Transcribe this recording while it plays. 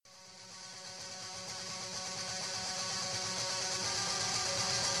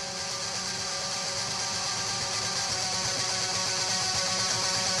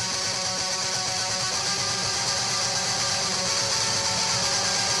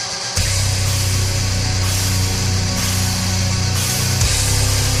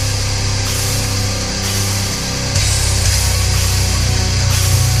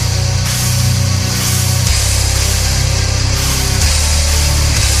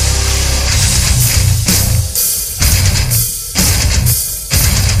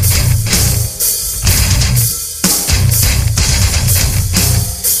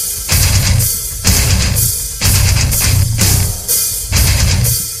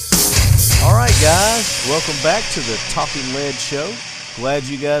guys, welcome back to the Talking Lead Show. Glad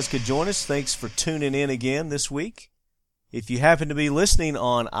you guys could join us. Thanks for tuning in again this week. If you happen to be listening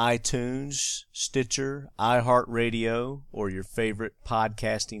on iTunes, Stitcher, iHeartRadio, or your favorite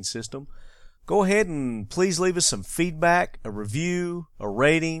podcasting system, go ahead and please leave us some feedback, a review, a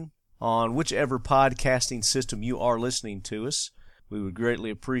rating on whichever podcasting system you are listening to us. We would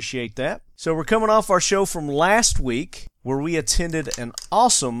greatly appreciate that. So we're coming off our show from last week where we attended an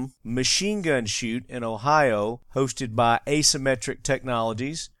awesome machine gun shoot in Ohio hosted by Asymmetric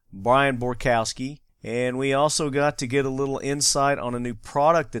Technologies, Brian Borkowski, and we also got to get a little insight on a new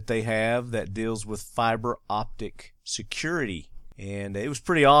product that they have that deals with fiber optic security, and it was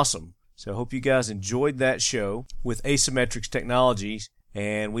pretty awesome. So I hope you guys enjoyed that show with Asymmetric Technologies,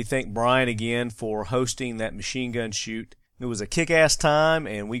 and we thank Brian again for hosting that machine gun shoot. It was a kick-ass time,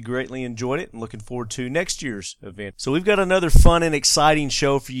 and we greatly enjoyed it and looking forward to next year's event. So we've got another fun and exciting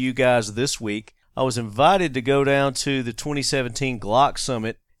show for you guys this week. I was invited to go down to the 2017 Glock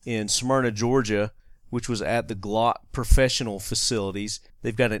Summit in Smyrna, Georgia, which was at the Glock Professional Facilities.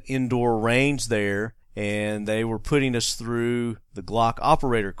 They've got an indoor range there, and they were putting us through the Glock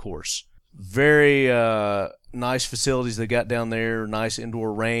operator course. Very nice facilities they got down there, nice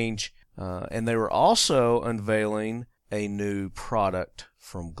indoor range, and they were also unveiling a new product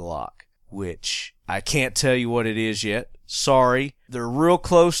from Glock, which I can't tell you what it is yet. Sorry. They're real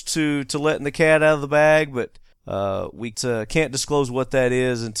close to letting the cat out of the bag, but we can't disclose what that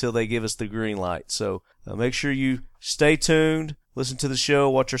is until they give us the green light. So make sure you stay tuned, listen to the show,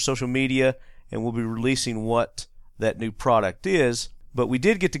 watch our social media, and we'll be releasing what that new product is. But we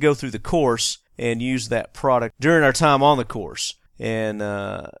did get to go through the course and use that product during our time on the course. And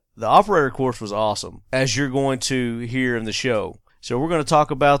the operator course was awesome, as you're going to hear in the show. So we're going to talk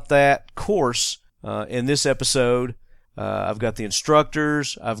about that course in this episode. I've got the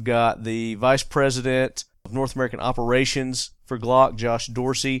instructors. I've got the Vice President of North American Operations for Glock, Josh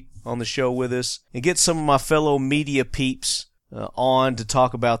Dorsey, on the show with us, and get some of my fellow media peeps on to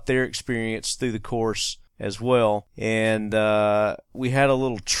talk about their experience through the course as well. And we had a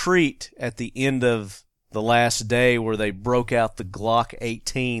little treat at the end of the last day where they broke out the Glock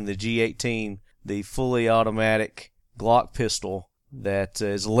 18, the G18, the fully automatic Glock pistol that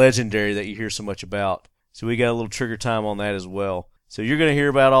is legendary that you hear so much about. So we got a little trigger time on that as well. So you're going to hear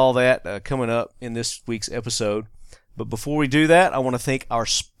about all that coming up in this week's episode. But before we do that, I want to thank our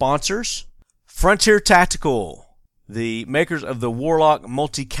sponsors, Frontier Tactical, the makers of the Warlock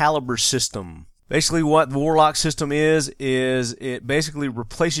multi-caliber system. Basically what the Warlock system is it basically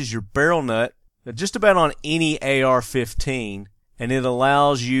replaces your barrel nut just about on any AR-15, and it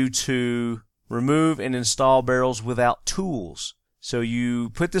allows you to remove and install barrels without tools. So you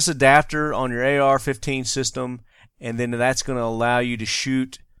put this adapter on your AR-15 system, and then that's going to allow you to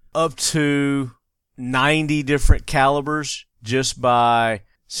shoot up to 90 different calibers just by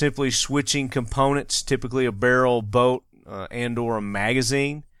simply switching components, typically a barrel, bolt, and or a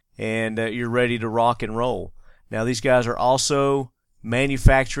magazine, and you're ready to rock and roll. Now these guys are also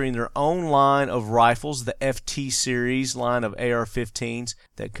manufacturing their own line of rifles, the FT series line of AR-15s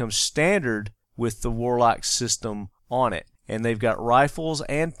that comes standard with the Warlock system on it. And they've got rifles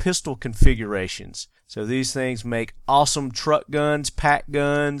and pistol configurations. So these things make awesome truck guns, pack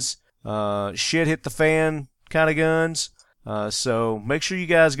guns, shit hit the fan kind of guns. So make sure you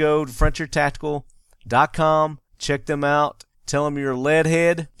guys go to frontiertactical.com, check them out. Tell them you're a lead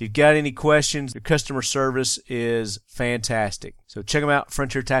head. If you've got any questions, their customer service is fantastic. So check them out,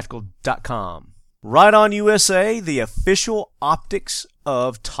 frontiertactical.com. Right On USA, the official optics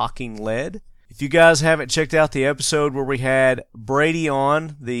of Talking Lead. If you guys haven't checked out the episode where we had Brady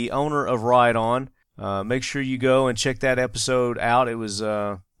on, the owner of Right On, make sure you go and check that episode out. It was 3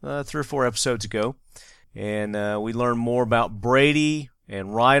 or 4 episodes ago. And we learned more about Brady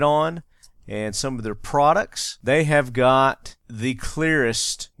and Right On and some of their products. They have got the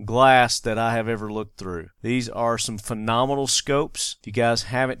clearest glass that I have ever looked through. These are some phenomenal scopes. If you guys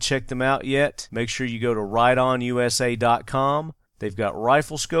haven't checked them out yet, make sure you go to rightonusa.com. They've got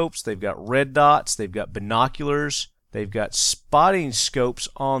rifle scopes, they've got red dots, they've got binoculars, they've got spotting scopes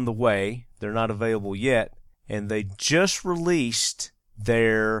on the way. They're not available yet. And they just released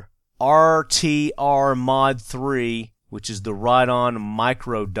their RTR Mod 3, which is the Right On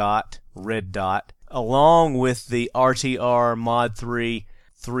Micro Dot, red dot, along with the RTR Mod 3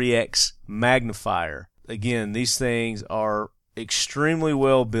 3X magnifier. Again, these things are extremely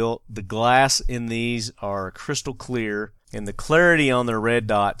well built. The glass in these are crystal clear, and the clarity on their red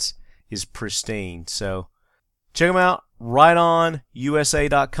dots is pristine. So check them out,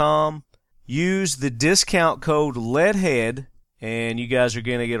 rightonusa.com. Use the discount code LEADHEAD and you guys are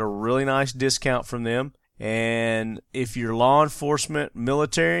going to get a really nice discount from them. And if you're law enforcement,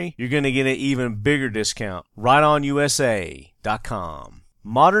 military, you're going to get an even bigger discount. RightOnUSA.com.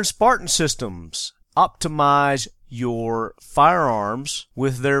 Modern Spartan Systems. Optimize your firearms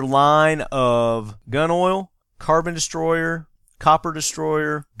with their line of gun oil, carbon destroyer, copper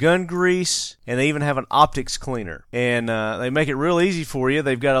destroyer, gun grease, and they even have an optics cleaner. And they make it real easy for you.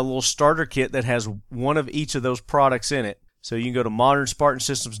 They've got a little starter kit that has one of each of those products in it. So you can go to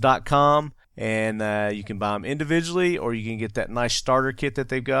modernspartansystems.com and you can buy them individually, or you can get that nice starter kit that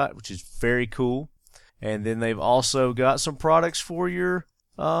they've got, which is very cool. And then they've also got some products for your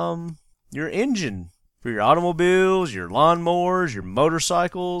engine, for your automobiles, your lawnmowers, your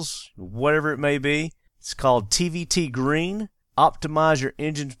motorcycles, whatever it may be. It's called TVT Green. Optimize your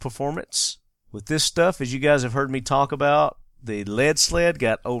engine's performance. With this stuff, as you guys have heard me talk about, the lead sled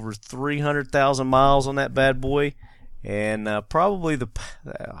got over 300,000 miles on that bad boy. And probably the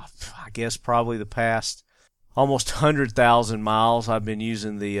past almost 100,000 miles I've been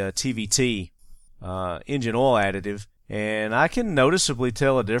using the TVT engine oil additive. And I can noticeably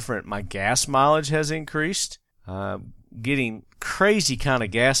tell a difference. My gas mileage has increased. Getting crazy kind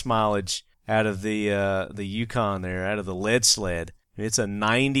of gas mileage out of the Yukon there, out of the lead sled. It's a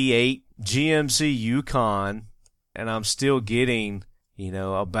 98 GMC Yukon, and I'm still getting,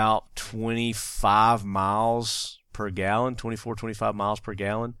 about 25 miles per gallon, 24, 25 miles per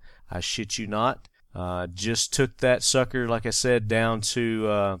gallon. I shit you not. Just took that sucker, like I said, down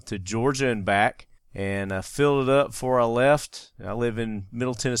to Georgia and back, and filled it up before I left. I live in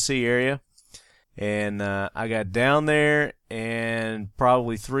Middle Tennessee area, and I got down there and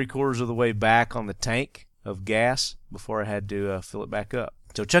probably 3/4 of the way back on the tank of gas before I had to fill it back up.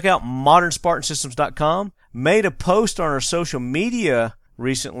 So check out modernspartansystems.com. Made a post on our social media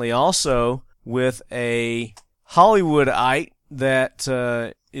recently also with a Hollywoodite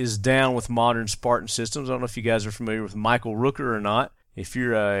that is down with Modern Spartan Systems. I don't know if you guys are familiar with Michael Rooker or not. If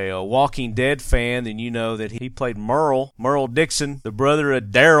you're a Walking Dead fan, then you know that he played Merle Dixon, the brother of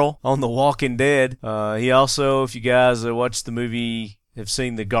Daryl on The Walking Dead. He also, if you guys watched the movie, have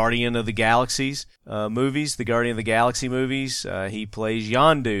seen the Guardian of the Galaxies movies, the Guardian of the Galaxy movies, he plays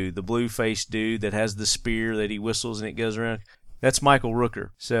Yondu, the blue-faced dude that has the spear that he whistles and it goes around. That's Michael Rooker.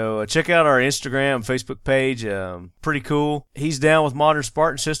 So check out our Instagram and Facebook page. Pretty cool. He's down with Modern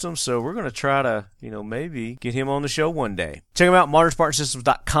Spartan Systems, so we're going to try to, maybe get him on the show one day. Check him out,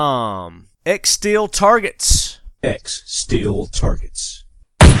 modernspartansystems.com. X-Steel Targets. X-Steel Targets.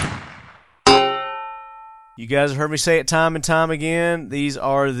 You guys have heard me say it time and time again. These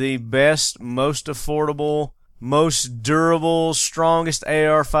are the best, most affordable, most durable, strongest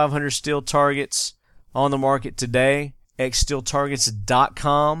AR-500 steel targets on the market today.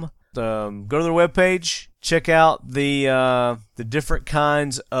 xsteeltargets.com. Go to their webpage. Check out the different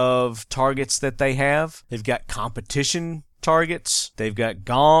kinds of targets that they have. They've got competition targets. They've got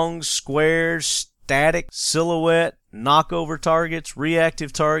gongs, squares, static, silhouette, knockover targets,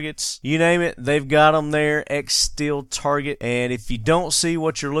 reactive targets. You name it, they've got them there. X-Steel Target. And if you don't see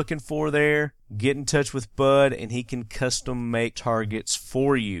what you're looking for there, get in touch with Bud and he can custom make targets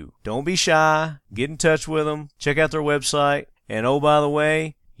for you. Don't be shy. Get in touch with them. Check out their website. And oh, by the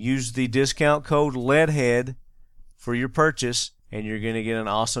way, use the discount code LEADHEAD for your purchase and you're going to get an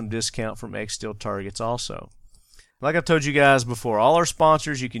awesome discount from X-Steel Targets also. Like I've told you guys before, all our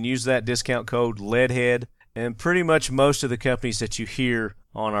sponsors, you can use that discount code LEADHEAD, and pretty much most of the companies that you hear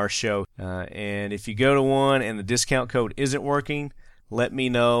on our show. And if you go to one and the discount code isn't working, let me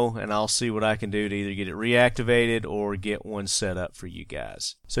know, and I'll see what I can do to either get it reactivated or get one set up for you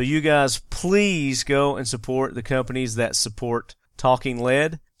guys. So you guys, please go and support the companies that support Talking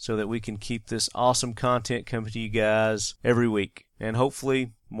Lead so that we can keep this awesome content coming to you guys every week, and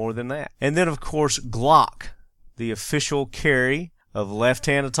hopefully more than that. And then, of course, Glock, the official carry of Left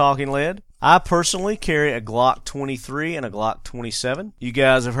Hand of Talking Lead. I personally carry a Glock 23 and a Glock 27. You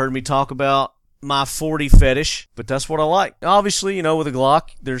guys have heard me talk about my 40 fetish, but that's what I like. Obviously, with a Glock,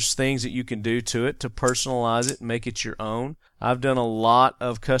 there's things that you can do to it to personalize it and make it your own. I've done a lot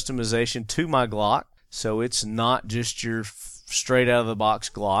of customization to my Glock, so it's not just your straight out of the box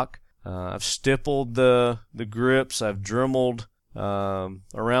Glock. I've stippled the grips. I've dremeled around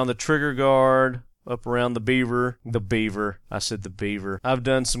the trigger guard, up around the beaver. I said the beaver. I've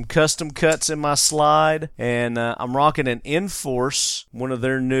done some custom cuts in my slide, and I'm rocking an Enforce, one of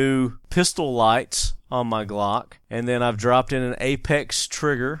their new pistol lights on my Glock, and then I've dropped in an Apex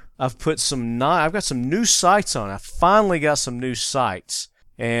trigger. I've got some new sights on it. I finally got some new sights,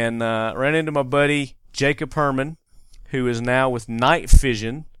 and ran into my buddy Jacob Herman, who is now with Night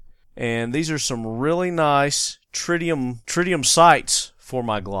Vision, and these are some really nice tritium sights for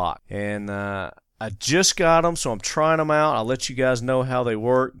my Glock. And I just got them, so I'm trying them out. I'll let you guys know how they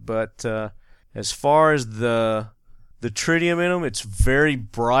work. But as far as the tritium in them, it's very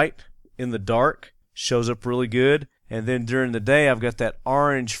bright in the dark. Shows up really good. And then during the day, I've got that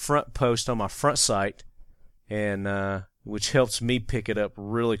orange front post on my front sight, and which helps me pick it up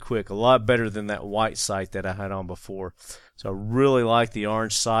really quick, a lot better than that white sight that I had on before. So I really like the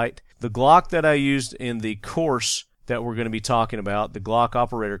orange sight. The Glock that I used in the course that we're going to be talking about, the Glock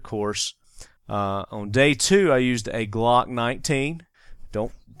operator course, on day 2 I used a Glock 19.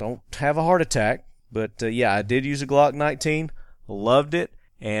 Don't have a heart attack, but yeah, I did use a Glock 19. Loved it,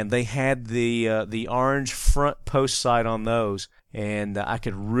 and they had the orange front post sight on those, and I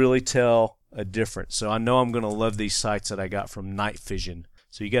could really tell a difference. So I know I'm going to love these sights that I got from Night Vision.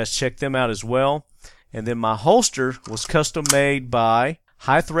 So you guys check them out as well. And then my holster was custom made by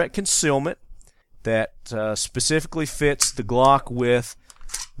High Threat Concealment that specifically fits the Glock with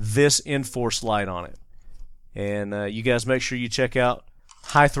this Enforce light on it. And you guys make sure you check out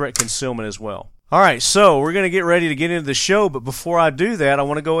High Threat Concealment as well. All right, so we're going to get ready to get into the show, but before I do that, I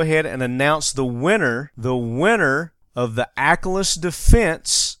want to go ahead and announce the winner of the Ackless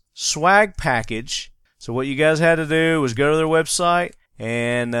Defense swag package. So what you guys had to do was go to their website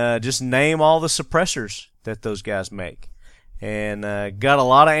and just name all the suppressors that those guys make. And got a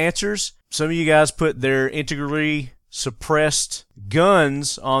lot of answers. Some of you guys put their integrally suppressed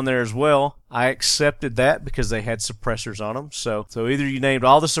guns on there as well. I accepted that because they had suppressors on them. So either you named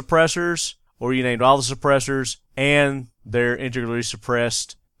all the suppressors, or you named all the suppressors and their integrally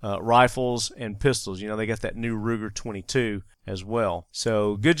suppressed rifles and pistols. You know, they got that new Ruger 22 as well.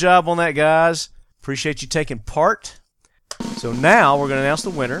 So good job on that, guys. Appreciate you taking part. So now we're going to announce the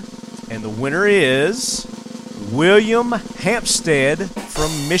winner. And the winner is William Hampstead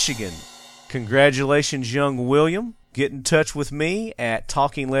from Michigan. Congratulations, young William. Get in touch with me at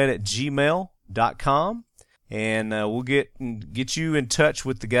talkingled@gmail.com. And we'll get you in touch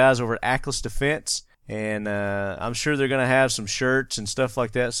with the guys over at Ackless Defense. And I'm sure they're going to have some shirts and stuff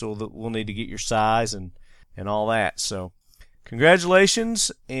like that, so we'll need to get your size and all that. So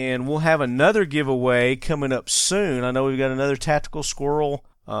congratulations, and we'll have another giveaway coming up soon. I know we've got another Tactical Squirrel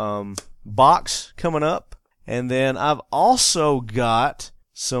box coming up. And then I've also got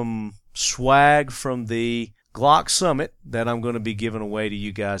some swag from the Glock Summit that I'm going to be giving away to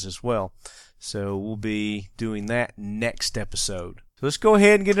you guys as well. So we'll be doing that next episode. So let's go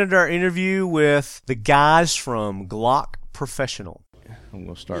ahead and get into our interview with the guys from Glock Professional. I'm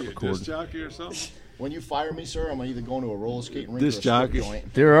going to start recording. Disc jockey or something? When you fire me, sir, I'm either going to a roller skating rink Disc or a strip jockey.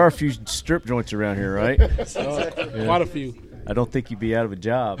 joint. There are a few strip joints around here, right? Quite a few. I don't think you'd be out of a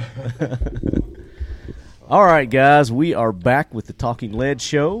job. All right, guys, we are back with the Talking Lead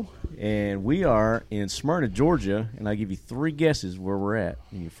Show, and we are in Smyrna, Georgia, and I give you 3 guesses where we're at,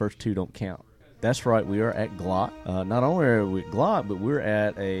 and your first 2 don't count. That's right, we are at Glock. Not only are we at Glock, but we're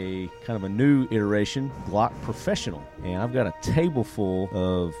at a kind of a new iteration, Glock Professional. And I've got a table full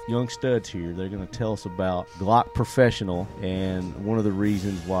of young studs here. They're going to tell us about Glock Professional and one of the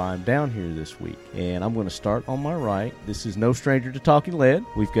reasons why I'm down here this week. And I'm going to start on my right. This is no stranger to Talking Lead.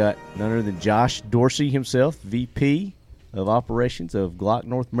 We've got none other than Josh Dorsey himself, VP of Operations of Glock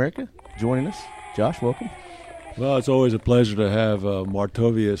North America, joining us. Josh, welcome. Well, it's always a pleasure to have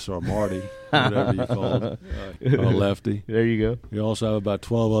Martovius or Marty, whatever you call him, a lefty. There you go. We also have about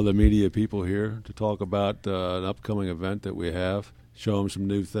 12 other media people here to talk about an upcoming event that we have, show them some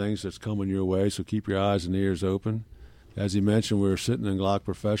new things that's coming your way, so keep your eyes and ears open. As he mentioned, we're sitting in Glock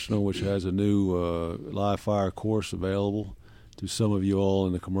Professional, which has a new live fire course available to some of you all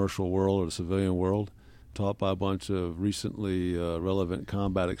in the commercial world or the civilian world, taught by a bunch of recently relevant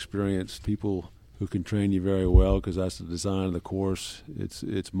combat experienced people who can train you very well, because that's the design of the course. It's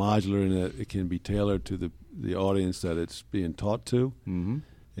modular in that it can be tailored to the audience that it's being taught to, and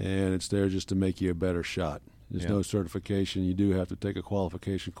it's there just to make you a better shot. There's no certification. You do have to take a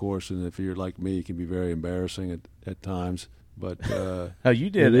qualification course, and if you're like me, it can be very embarrassing at times. But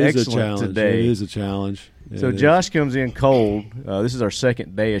you did it is excellent today. It is a challenge. So Josh comes in cold. This is our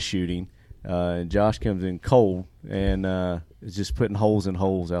second day of shooting, and Josh comes in cold and is just putting holes in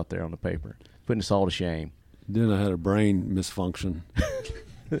holes out there on the paper, putting us all to shame. Then I had a brain misfunction.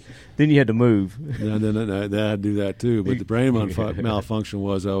 Then you had to move. Then I had to do that too. But the brain malfunction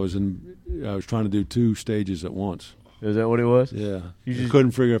was I was trying to do 2 stages at once. Is that what it was? Yeah. I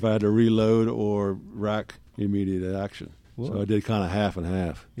couldn't figure if I had to reload or rack immediate action. Well, so I did kind of half and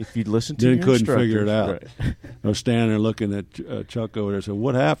half. If you'd listened to then your couldn't figure it out. Right. I was standing there looking at Chuck over there and said,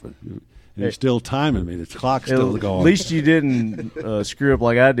 "What happened?" And he's still timing me. The clock's still going. At least you didn't screw up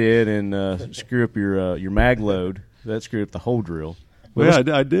like I did and screw up your mag load. That screwed up the whole drill. Well,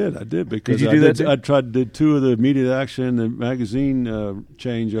 yeah, I did because did you do that too? I tried to do 2 of the immediate action and magazine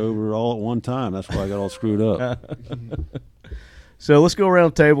changeover all at one time. That's why I got all screwed up. So let's go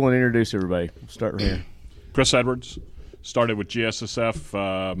around the table and introduce everybody. We'll start right here. Chris Edwards, started with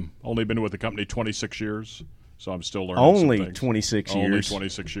GSSF, only been with the company 26 years, so I'm still learning some things. 26 years. Only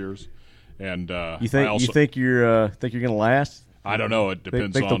 26 years. And you think you're going to last? I don't know. It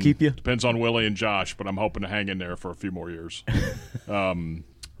depends think they'll keep you? Depends on Willie and Josh, but I'm hoping to hang in there for a few more years. Then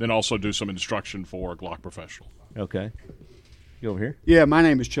also do some instruction for Glock Professional. Okay. You over here? Yeah, my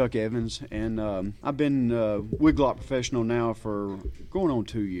name is Chuck Evans, and I've been with Glock Professional now for going on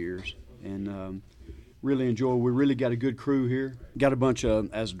 2 years, and really enjoy. We really got a good crew here. Got a bunch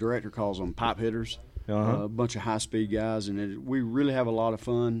of, as the director calls them, pipe hitters. A bunch of high-speed guys, and we really have a lot of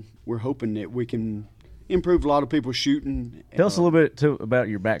fun. We're hoping that we can improve a lot of people's shooting. Tell us a little bit about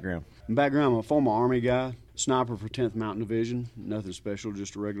your background. I'm a former Army guy, sniper for 10th Mountain Division. Nothing special,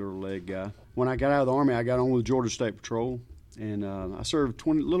 just a regular leg guy. When I got out of the Army, I got on with Georgia State Patrol, and I served a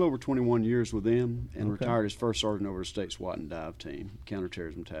little over 21 years with them, and retired as first sergeant over the state SWAT and dive team,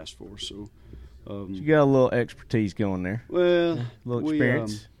 counterterrorism task force. So you got a little expertise going there. Well, a little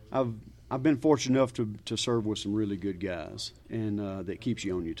experience. I've been fortunate enough to serve with some really good guys, and that keeps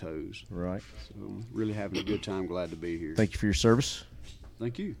you on your toes. Right. So really having a good time. Glad to be here. Thank you for your service.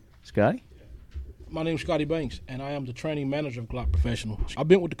 Thank you. Scotty? My name is Scotty Banks, and I am the training manager of Glock Professional. I've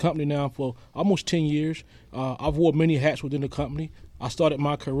been with the company now for almost 10 years. I've worn many hats within the company. I started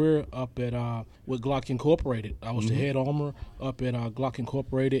my career up at with Glock Incorporated. I was the head armor up at Glock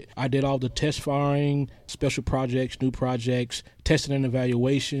Incorporated. I did all the test firing, special projects, new projects, testing and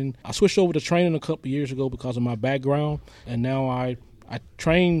evaluation. I switched over to training a couple of years ago because of my background, and now I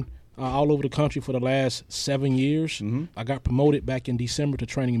train all over the country for the last 7 years. I got promoted back in December to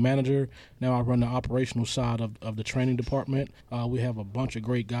training manager. Now I run the operational side of the training department. We have a bunch of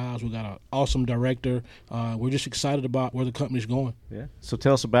great guys. We got an awesome director. We're just excited about where the company's going. Yeah. So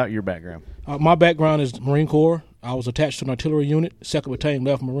tell us about your background. My background is Marine Corps. I was attached to an artillery unit, 2nd Battalion,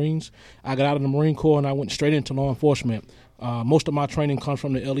 Left Marines. I got out of the Marine Corps and I went straight into law enforcement. Most of my training comes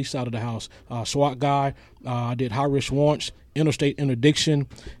from the LE side of the house. SWAT guy. I did high-risk warrants, interstate interdiction,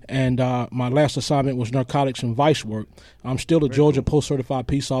 and my last assignment was narcotics and vice work. I'm still a Georgia post-certified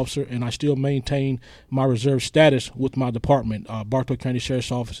peace officer, and I still maintain my reserve status with my department. Bartow County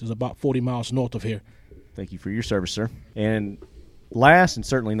Sheriff's Office is about 40 miles north of here. Thank you for your service, sir. And last and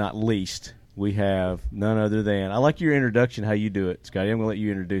certainly not least, we have none other than, I like your introduction, how you do it, Scotty. I'm going to let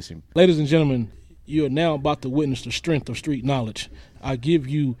you introduce him. Ladies and gentlemen, you are now about to witness the strength of street knowledge. I give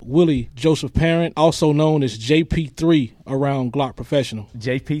you Willie Joseph Parent, also known as JP3 around Glock Professional.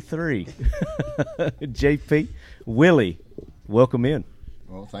 JP3. JP. Willie, welcome in.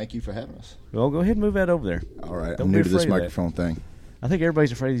 Well, thank you for having us. Well, go ahead and move that over there. All right, Don't I'm be new to this afraid of that. microphone thing. I think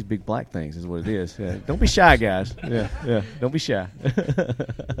everybody's afraid of these big black things is what it is. Yeah. Don't be shy, guys. Yeah. Don't be shy.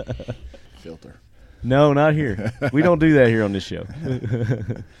 Filter. No, not here. We don't do that here on this show.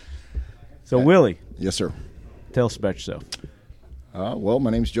 So, Willie. Yes, sir. Tell us about yourself. Well,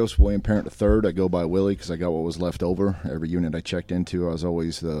 my name's Joseph William Parent III. I go by Willie because I got what was left over. Every unit I checked into, I was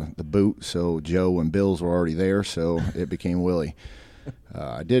always the boot, so Joe and Bills were already there, so it became Willie.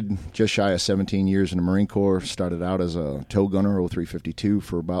 I did just shy of 17 years in the Marine Corps. Started out as a tow gunner, 0352,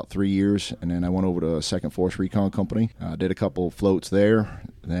 for about 3 years, and then I went over to 2nd Force Recon Company. Did a couple floats there,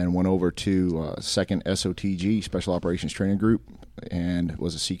 then went over to 2nd SOTG, Special Operations Training Group, and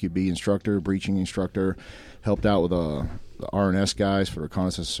was a CQB instructor, breaching instructor, helped out with the R&S guys for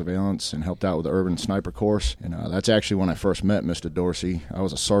reconnaissance surveillance, and helped out with the urban sniper course. And that's actually when I first met Mr. Dorsey. I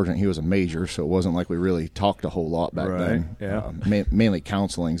was a sergeant, he was a major, so it wasn't like we really talked a whole lot back then. Yeah. Mainly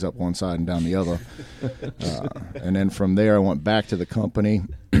counselings up one side and down the other. And then from there I went back to the company,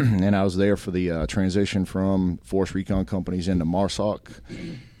 and I was there for the transition from Force Recon companies into MARSOC,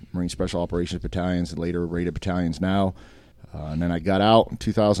 Marine Special Operations Battalions, later rated battalions now. And then I got out in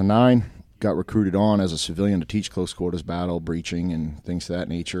 2009. Got recruited on as a civilian to teach close quarters battle, breaching, and things of that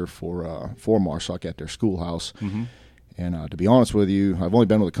nature for MARSOC at their schoolhouse. And to be honest with you, I've only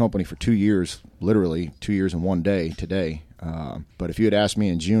been with the company for 2 years, literally 2 years and 1 day today. But if you had asked me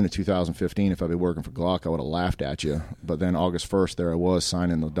in June of 2015 if I'd be working for Glock, I would have laughed at you. But then August 1st, there I was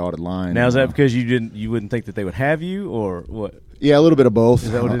signing the dotted line. Now, is that because you wouldn't think that they would have you, or what? Yeah, a little bit of both.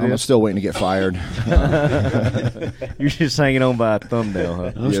 Is that what it I'm is? still waiting to get fired. You're just hanging on by a thumbnail,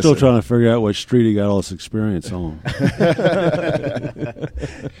 huh? I'm Yes, still sir. trying to figure out what street he got all this experience on.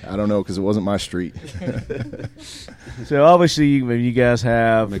 I don't know because it wasn't my street. So obviously, you guys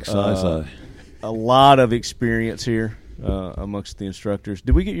have McSize a lot of experience here amongst the instructors.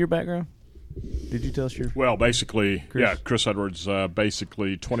 Did we get your background? Did you tell us your? Well, basically, Chris? Chris Edwards,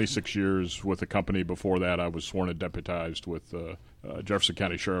 basically 26 years with the company. Before that, I was sworn and deputized with Jefferson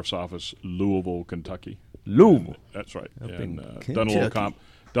County Sheriff's Office, Louisville, Kentucky. Louisville. That's right. Up in And done a Kentucky.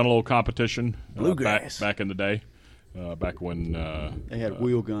 little competition Bluegrass. back in the day, back when They had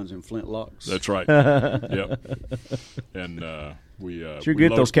wheel guns and flintlocks. that's right. Yep. And we Sure we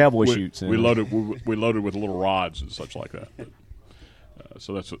get those cowboy we, shoots in. We loaded with little rods and such like that.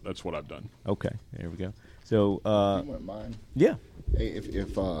 So that's what I've done. Okay, there we go. So If you wouldn't mind. yeah, Hey, if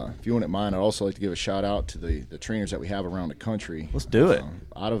you wouldn't mind, I'd also like to give a shout out to the trainers that we have around the country. Let's do it.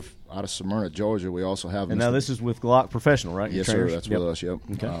 Out of Smyrna, Georgia, we also have. and now this is with Glock Professional, right? Your Yes, sir. trainers? That's Yep. with us. Yep.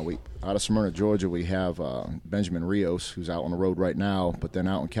 Okay. We out of Smyrna, Georgia, we have Benjamin Rios, who's out on the road right now. But then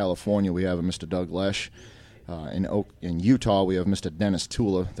out in California, we have Mr. Doug Lesh. In Utah, we have Mr. Dennis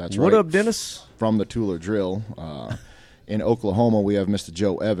Tula. That's What right. up, Dennis? From the Tula Drill. In Oklahoma, we have Mr.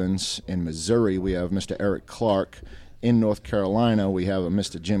 Joe Evans. In Missouri, we have Mr. Eric Clark. In North Carolina, we have a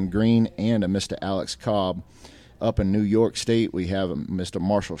Mr. Jim Green and a Mr. Alex Cobb. Up in New York State, we have a Mr.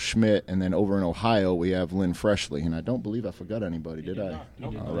 Marshall Schmidt. And then over in Ohio, we have Lynn Freshley. And I don't believe I forgot anybody, did I?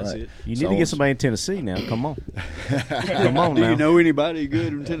 All right. You need to get somebody in Tennessee now. Come on, come on Do now. you know anybody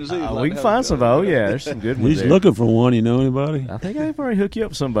good in Tennessee? We can find some. Oh yeah, there's some good ones. He's there. looking for one. You know anybody? I think I can probably hook you up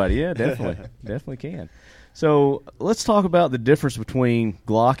with somebody. Yeah, definitely, definitely can. So let's talk about the difference between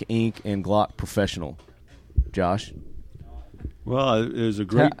Glock Inc. and Glock Professional. Josh, Well, there's a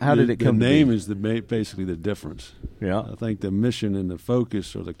great. How did it come to The name be? is basically the difference. yeah, I think the mission and the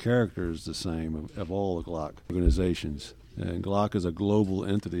focus or the character is the same of all the Glock organizations. And Glock is a global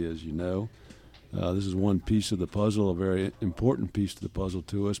entity, as you know. This is one piece of the puzzle, a very important piece of the puzzle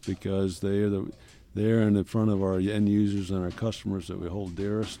to us, because they're in the front of our end users and our customers that we hold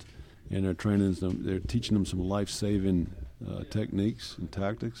dearest, and they're training them. They're teaching them some life-saving techniques and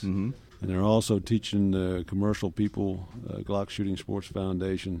tactics. Mm-hmm. And they're also teaching the commercial people, Glock Shooting Sports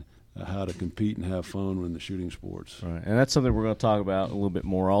Foundation, how to compete and have fun in the shooting sports. right. And that's something we're going to talk about a little bit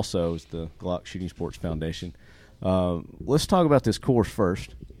more. Also, is the Glock Shooting Sports Foundation. Let's talk about this course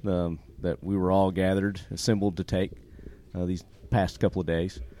first that we were all assembled to take these past couple of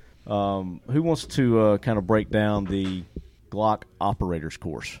days. Who wants to kind of break down the Glock Operators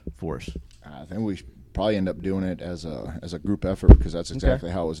course for us? I think we should probably end up doing it as a group effort because that's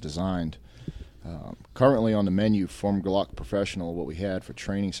exactly how it was designed. Currently on the menu from Glock Professional, what we had for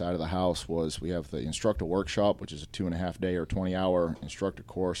training side of the house was we have the instructor workshop, which is a 2.5-day or 20-hour instructor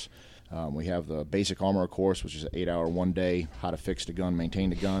course. We have the basic armor course, which is an 8-hour, 1-day, how to fix the gun, maintain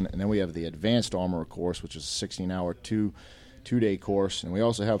the gun. And then we have the advanced armor course, which is a 16-hour, 2-day course. And we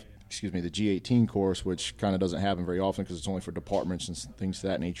also have, the G18 course, which kind of doesn't happen very often because it's only for departments and things of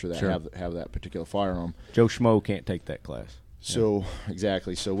that nature that Sure. have that particular firearm. Joe Schmo can't take that class. So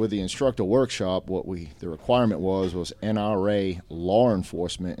exactly. So with the instructor workshop, the requirement was NRA law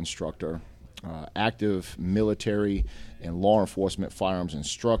enforcement instructor, active military and law enforcement firearms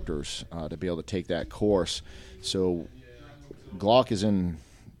instructors to be able to take that course. So Glock is in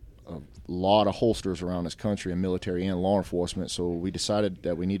a lot of holsters around this country in military and law enforcement. So we decided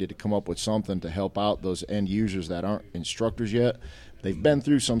that we needed to come up with something to help out those end users that aren't instructors yet. They've been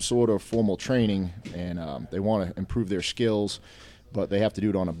through some sort of formal training, and they want to improve their skills, but they have to do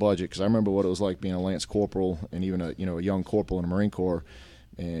it on a budget. Because I remember what it was like being a lance corporal and even a young corporal in the Marine Corps.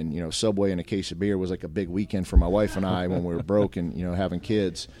 And Subway and a case of beer was like a big weekend for my wife and I when we were broke and having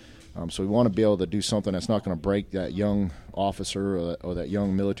kids. So we want to be able to do something that's not going to break that young officer or that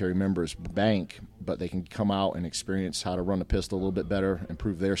young military member's bank, but they can come out and experience how to run the pistol a little bit better,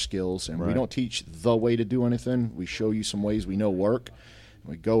 improve their skills. And we Right. don't teach the way to do anything. We show you some ways we know work,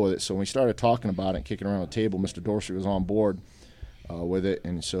 and we go with it. So when we started talking about it and kicking around the table, Mr. Dorsey was on board with it.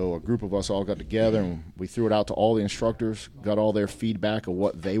 And so a group of us all got together, and we threw it out to all the instructors, got all their feedback of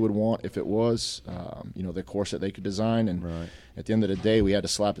what they would want if it was, the course that they could design. And Right. at the end of the day, we had to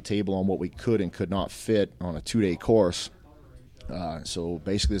slap the table on what we could and could not fit on a 2-day course. So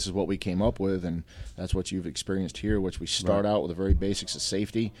basically this is what we came up with, and that's what you've experienced here, which we start out with the very basics of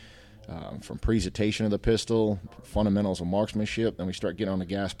safety, from presentation of the pistol, fundamentals of marksmanship. Then we start getting on the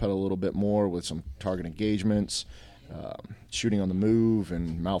gas pedal a little bit more with some target engagements, shooting on the move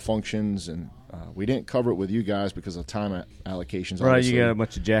and malfunctions, and we didn't cover it with you guys because of time allocations. Right, obviously. you got a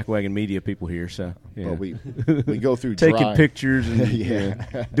bunch of jackwagon media people here, so yeah. But we go through taking dry. pictures and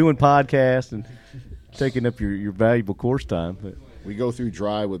Yeah. doing podcasts and taking up your valuable course time. But We go through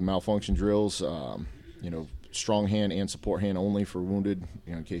dry with malfunction drills. Strong hand and support hand only for wounded,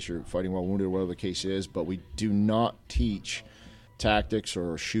 in case you're fighting while wounded or whatever the case is. But we do not teach tactics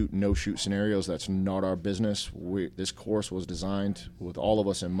or no-shoot scenarios. That's not our business. This course was designed with all of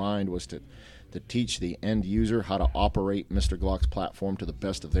us in mind, was to teach the end user how to operate Mr. Glock's platform to the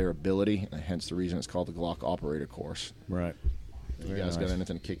best of their ability, and hence the reason it's called the Glock Operator Course. right. You guys got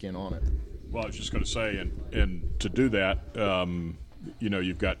anything to kick in on it? Well, I was just going to say, and to do that,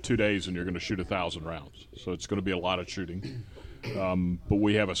 you've got 2 days and you're going to shoot 1,000 rounds. So it's going to be a lot of shooting. But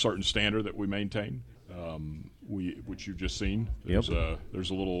we have a certain standard that we maintain, which you've just seen. There's a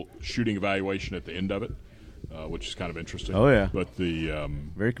little shooting evaluation at the end of it, which is kind of interesting. Oh, yeah. But the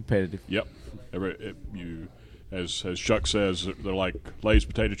Very competitive. Yep. As Chuck says, they're like Lay's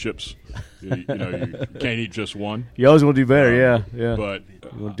potato chips. You can't eat just one. You always want to do better, yeah. But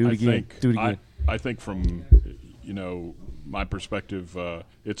You want to do it again. Do it again. I think from my perspective,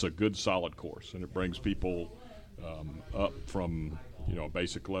 it's a good solid course, and it brings people up from a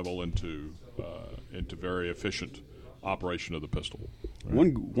basic level into very efficient operation of the pistol.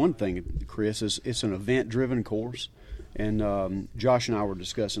 Right. One thing, Chris, is it's an event-driven course, and Josh and I were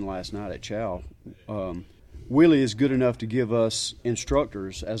discussing last night at Chow. Willie is good enough to give us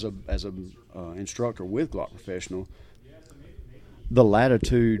instructors as a instructor with Glock Professional the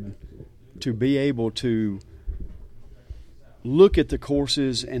latitude to be able to look at the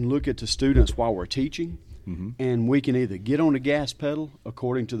courses and look at the students while we're teaching. Mm-hmm. And we can either get on the gas pedal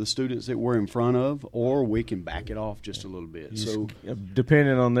according to the students that we're in front of, or we can back it off just a little bit. So,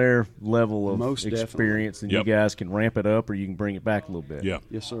 depending on their level of most experience, and Yep. you guys can ramp it up or you can bring it back a little bit. Yeah.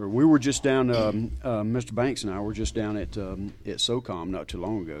 yes, sir. We were just down. Mr. Banks and I were just down at SOCOM not too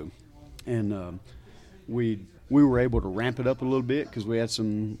long ago, and we were able to ramp it up a little bit because we had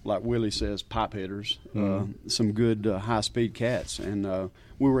some, like Willie says, pipe hitters, some good high-speed cats, and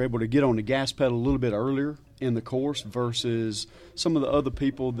we were able to get on the gas pedal a little bit earlier in the course versus some of the other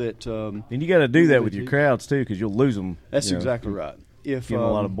people that. And you got to do that with your crowds too, because you'll lose them. That's exactly right. If Give 'em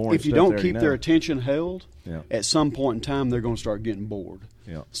a lot of boring if you stuff don't there, keep their attention held, Yeah. at some point in time they're going to start getting bored.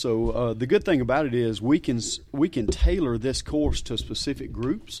 Yeah. So the good thing about it is we can tailor this course to specific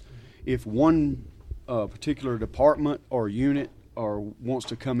groups. If one particular department or unit wants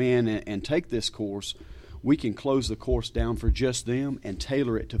to come in and take this course, we can close the course down for just them and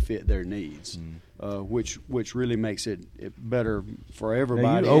tailor it to fit their needs, which really makes it better for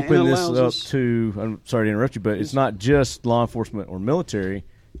everybody. Now you open and this allows up us- to, I'm sorry to interrupt you, but it's not just law enforcement or military.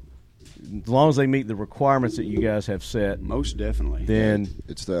 As long as they meet the requirements that you guys have set, most definitely. then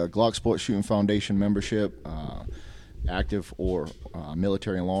It's the Glock Sports Shooting Foundation membership, active or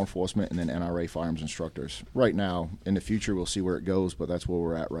military and law enforcement, and then NRA firearms instructors. Right now, in the future, we'll see where it goes, but that's where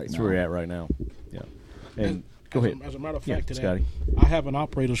we're at right that's now. where we're at right now. Yeah. And go ahead. As a matter of Yeah, fact, to that, Scotty. I have an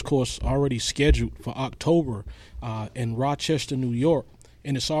operators course already scheduled for October in Rochester, New York,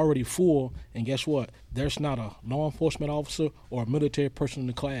 and it's already full. And guess what? There's not a law enforcement officer or a military person in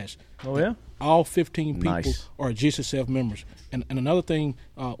the class. Oh, yeah? All 15 people Nice. are GSSF members. And another thing,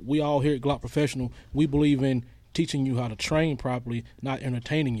 we all here at Glock Professional, we believe in teaching you how to train properly, not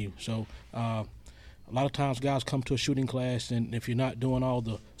entertaining you. So a lot of times guys come to a shooting class, and if you're not doing all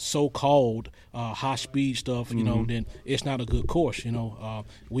the so-called high-speed stuff, then it's not a good course.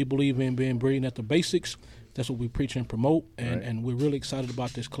 We believe in being brilliant at the basics. That's what we preach and promote, and we're really excited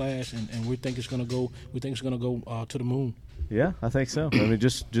about this class, and we think it's going to go. We think it's going to go to the moon. Yeah, I think so. I mean,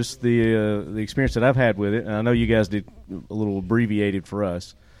 just the experience that I've had with it, and I know you guys did a little abbreviated for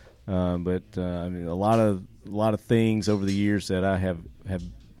us, but I mean, a lot of things over the years that I have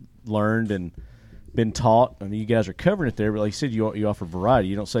learned and been taught. I mean, you guys are covering it there, but like you said, you offer variety.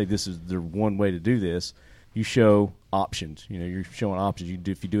 You don't say this is the one way to do this. You show options. You're showing options.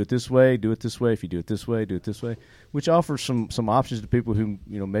 If you do it this way, do it this way. If you do it this way, do it this way, which offers some options to people who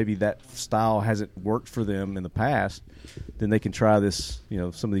maybe that style hasn't worked for them in the past. Then they can try this,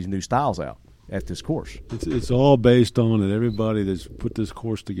 some of these new styles out at this course. It's all based on that everybody that's put this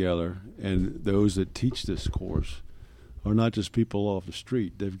course together and those that teach this course are not just people off the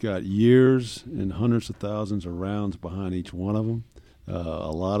street. They've got years and hundreds of thousands of rounds behind each one of them.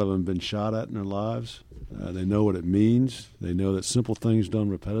 A lot of them have been shot at in their lives. They know what it means. They know that simple things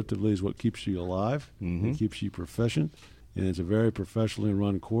done repetitively is what keeps you alive and keeps you proficient. And it's a very professionally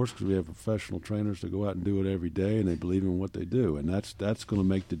run course because we have professional trainers that go out and do it every day, and they believe in what they do. And that's going to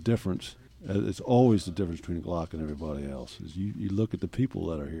make the difference It's always the difference between Glock and everybody else. Is you look at the people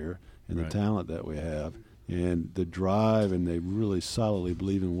that are here and the talent that we have and the drive, and they really solidly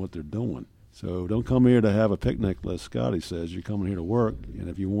believe in what they're doing. So don't come here to have a picnic, as Scotty says. You're coming here to work, and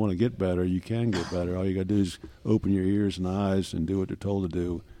if you want to get better, you can get better. All you got to do is open your ears and eyes and do what they're told to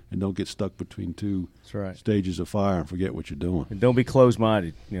do, and don't get stuck between two stages of fire and forget what you're doing. And don't be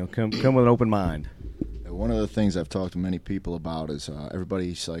closed-minded. Come with an open mind. One of the things I've talked to many people about is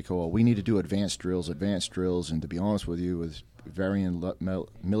everybody's like, oh, we need to do advanced drills. And to be honest with you, with varying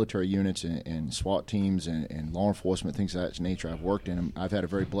military units and SWAT teams and law enforcement, things of that nature I've worked in, I've had a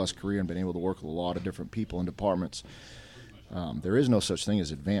very blessed career and been able to work with a lot of different people and departments. There is no such thing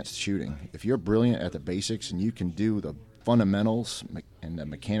as advanced shooting. If you're brilliant at the basics and you can do the fundamentals and the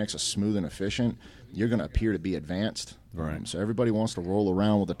mechanics are smooth and efficient, you're going to appear to be advanced. Right. So everybody wants to roll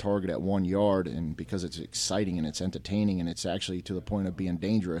around with a target at 1 yard, and because it's exciting and it's entertaining and it's actually to the point of being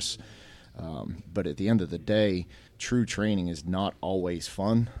dangerous. But at the end of the day, true training is not always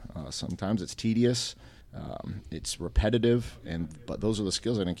fun. Sometimes it's tedious. It's repetitive, but those are the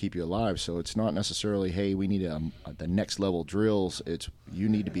skills that are going to keep you alive. So it's not necessarily, hey, we need the next level drills. It's you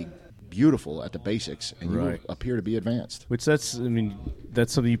need to be beautiful at the basics, and you will appear to be advanced. Which that's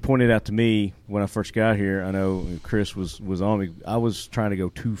something you pointed out to me when I first got here. I know Chris was on me. I was trying to go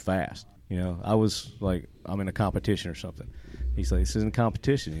too fast. I was like, I'm in a competition or something. He's like, this isn't a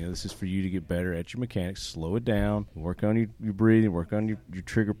competition. This is for you to get better at your mechanics. Slow it down. Work on your breathing. Work on your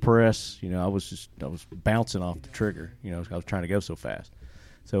trigger press. I was bouncing off the trigger. I was trying to go so fast.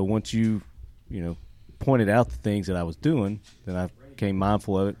 So once you pointed out the things that I was doing, then I became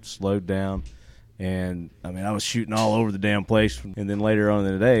mindful of it, slowed down, and I was shooting all over the damn place. And then later on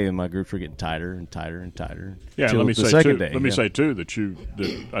in the day, my groups were getting tighter and tighter and tighter. Yeah, let me say too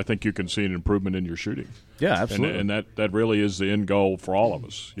that I think you can see an improvement in your shooting. Yeah, absolutely. And that really is the end goal for all of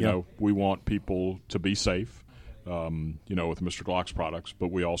us. You know, we want people to be safe, with Mr. Glock's products, but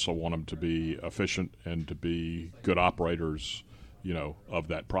we also want them to be efficient and to be good operators, of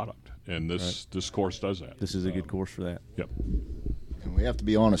that product. And this course does that. This is a good course for that. Yep. And we have to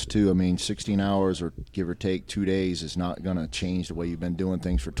be honest, too. 16 hours or give or take 2 days is not going to change the way you've been doing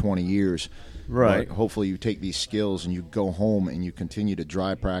things for 20 years. Right. But hopefully you take these skills and you go home and you continue to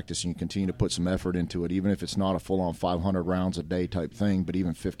dry practice and you continue to put some effort into it, even if it's not a full-on 500 rounds a day type thing, but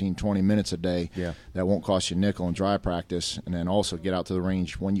even 15, 20 minutes a day. Yeah. That won't cost you a nickel in dry practice. And then also get out to the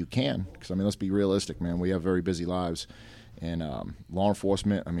range when you can. Because, let's be realistic, man. We have very busy lives. And law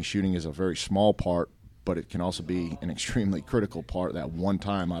enforcement, shooting is a very small part, but it can also be an extremely critical part that one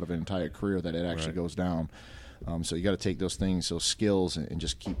time out of an entire career that it actually goes down. So you got to take those skills, and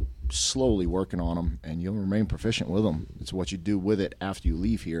just keep slowly working on them, and you'll remain proficient with them. It's what you do with it after you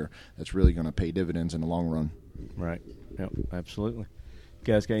leave here that's really going to pay dividends in the long run. Right. Yep, absolutely. You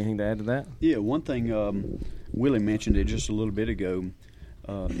guys got anything to add to that? Yeah, one thing Willie mentioned it just a little bit ago.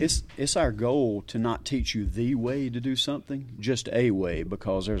 It's our goal to not teach you the way to do something, just a way,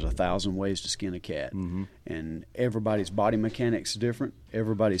 because there's 1,000 ways to skin a cat. Mm-hmm. And everybody's body mechanics is different.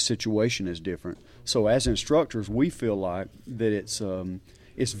 Everybody's situation is different. So as instructors, we feel like that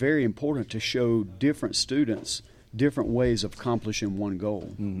it's very important to show different students different ways of accomplishing one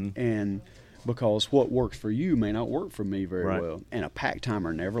goal. Mm-hmm. And because what works for you may not work for me very well. And a pack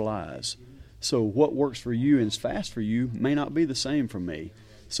timer never lies. So what works for you and is fast for you may not be the same for me.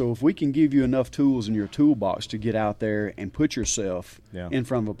 So if we can give you enough tools in your toolbox to get out there and put yourself in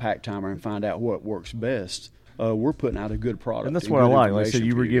front of a pack timer and find out what works best, we're putting out a good product. And that's what I like. Like I said,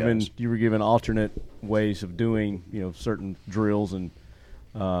 you were given alternate ways of doing certain drills, and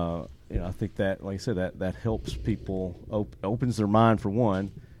I think that, like I said, that helps people, opens their mind for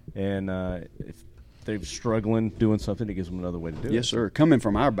one, and if they're struggling doing something, it gives them another way to do it. Yes, sir. Coming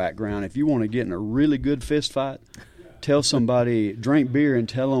from our background, if you want to get in a really good fist fight, tell somebody, drink beer and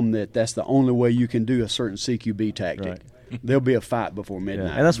tell them that that's the only way you can do a certain CQB tactic. Right. There'll be a fight before midnight.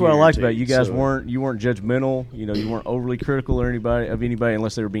 Yeah. And that's what I liked about it. You guys weren't judgmental. You weren't overly critical of anybody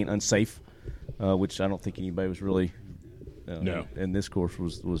unless they were being unsafe, which I don't think anybody was really. No. And this course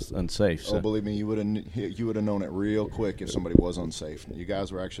was unsafe. So. Oh, believe me, you would have known it real quick if somebody was unsafe. You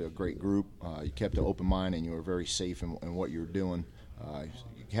guys were actually a great group. You kept an open mind, and you were very safe in what you were doing.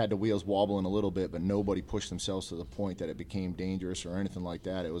 You had the wheels wobbling a little bit, but nobody pushed themselves to the point that it became dangerous or anything like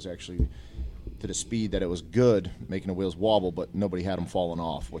that. It was actually to the speed that it was good, making the wheels wobble, but nobody had them falling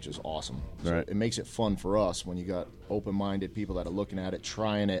off, which is awesome. So it makes it fun for us when you got open-minded people that are looking at it,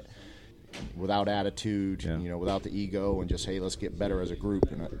 trying it, without attitude, without the ego, and just, hey, let's get better as a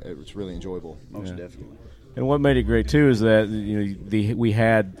group, and it's really enjoyable. Most definitely. And what made it great too is that we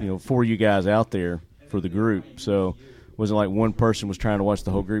had 4 you guys out there for the group. So wasn't like one person was trying to watch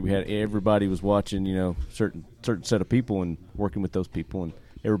the whole group. We had everybody was watching, certain set of people and working with those people, and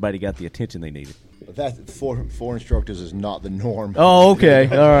everybody got the attention they needed. But that four instructors is not the norm. Oh, okay,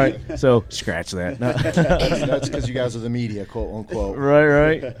 all right. So scratch that. No. That's because you guys are the media, quote unquote.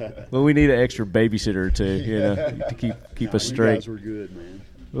 Right. Well, we need an extra babysitter or two, to keep us straight. You guys were good, man.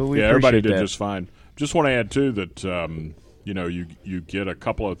 Well, we everybody did that. just fine. Just want to add too that you get a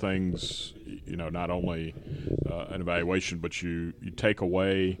couple of things. Not only an evaluation, but you take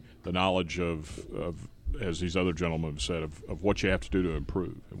away the knowledge of as these other gentlemen have said of what you have to do to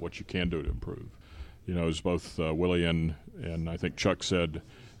improve and what you can do to improve. As both Willie and I think Chuck said,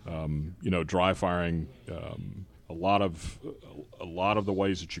 dry firing. A lot of the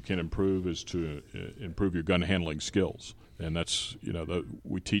ways that you can improve is to improve your gun handling skills, and that's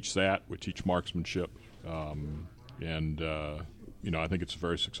we teach that. We teach marksmanship, and I think it's a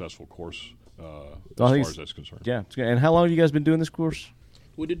very successful course as far as that's concerned. Yeah, and how long have you guys been doing this course?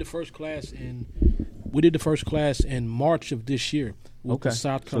 We did the first class in March of this year with the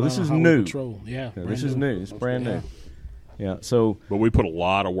South Carolina so this is Highway new. Patrol. Yeah, this is new. It's brand new. Yeah. But we put a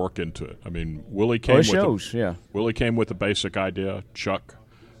lot of work into it. I mean, Willie came Willie came with the basic idea. Chuck,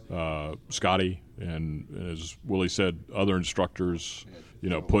 Scotty, and as Willie said, other instructors,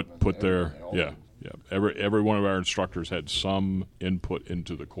 put their Every one of our instructors had some input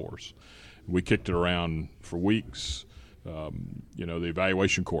into the course. We kicked it around for weeks. The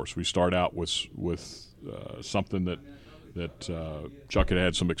evaluation course. We start out with something that Chuck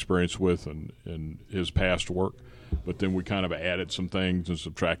had some experience with in his past work, but then we kind of added some things and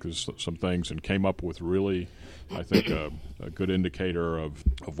subtracted some things and came up with really, I think, a good indicator of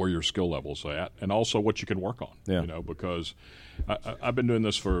where your skill level's at and also what you can work on. Yeah. Because I've been doing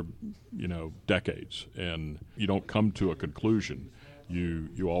this for decades, and you don't come to a conclusion.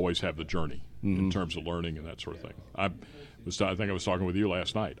 You always have the journey in terms of learning and that sort of thing. I think I was talking with you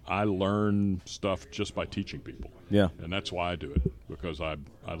last night. I learn stuff just by teaching people. Yeah. And that's why I do it, because I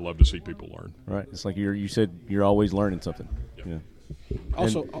love to see people learn. Right. It's like you said you're always learning something. Yep. Yeah.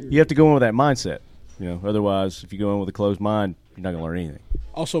 Also, you have to go in with that mindset. Otherwise, if you go in with a closed mind, you're not going to learn anything.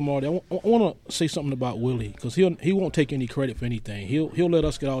 Also, Marty, I want to say something about Willie, because he won't take any credit for anything. He'll let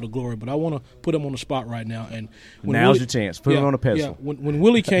us get all the glory, but I want to put him on the spot right now. And now's your chance. Put him on a pedestal. Yeah. When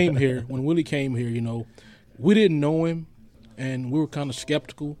Willie came here, we didn't know him, and we were kind of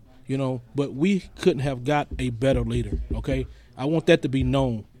skeptical, but we couldn't have got a better leader. Okay, I want that to be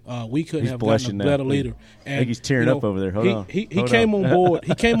known. We couldn't have gotten a better leader. And, I think he's tearing up over there. Hold on. He came on board.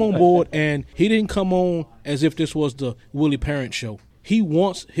 He came on board, and he didn't come on as if this was the Willie Parent show. He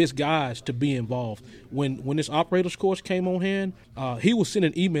wants his guys to be involved. When this operators course came on hand, he was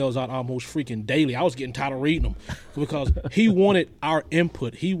sending emails out almost freaking daily. I was getting tired of reading them because he wanted our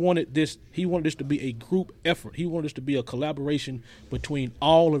input. He wanted this to be a group effort. He wanted this to be a collaboration between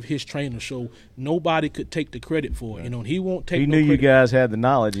all of his trainers, so nobody could take the credit for it. And he won't take. He no knew credit. you guys had the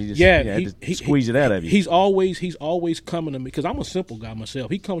knowledge. He just had to squeeze it out of you. He's always coming to me because I'm a simple guy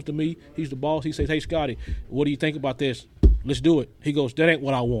myself. He comes to me. He's the boss. He says, "Hey, Scotty, what do you think about this? Let's do it." He goes, "That ain't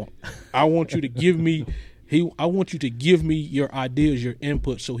what I want. I want you to give me your ideas, your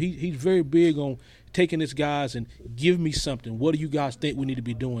input." So he's very big on taking his guys and give me something. What do you guys think we need to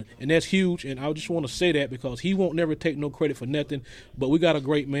be doing? And that's huge. And I just want to say that because he won't never take no credit for nothing. But we got a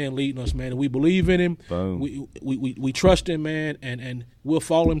great man leading us, man, and we believe in him. Boom. We trust him, man, and we'll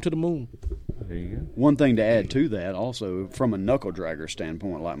follow him to the moon. There you go. One thing to add to that, also from a knuckle dragger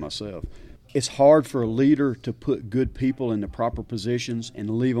standpoint, like myself. It's hard for a leader to put good people in the proper positions and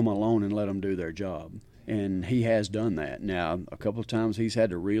leave them alone and let them do their job. And he has done that. Now, a couple of times he's had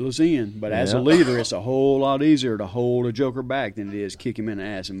to reel us in. But as a leader, it's a whole lot easier to hold a joker back than it is kick him in the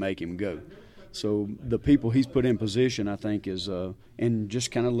ass and make him go. So the people he's put in position, I think, is and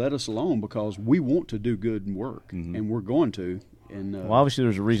just kind of let us alone because we want to do good work, and we're going to. And well, obviously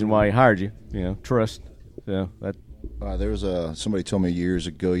there's a reason why he hired you. Trust. So that. There was somebody told me years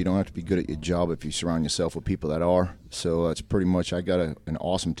ago, you don't have to be good at your job if you surround yourself with people that are. So it's pretty much, I got an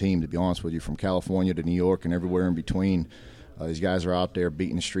awesome team, to be honest with you, from California to New York and everywhere in between. These guys are out there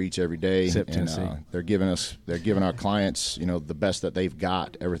beating the streets every day, and they're giving our clients, the best that they've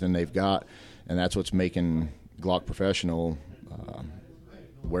got, everything they've got, and that's what's making Glock Professional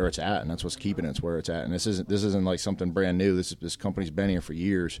where it's at, and that's what's keeping it where it's at. And this isn't like something brand new. This company's been here for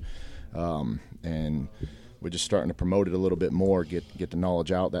years, and we're just starting to promote it a little bit more, get the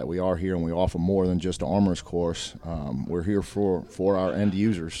knowledge out that we are here and we offer more than just an armorer's course. We're here for our end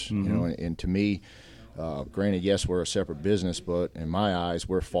users, and to me, granted, yes, we're a separate business, but in my eyes,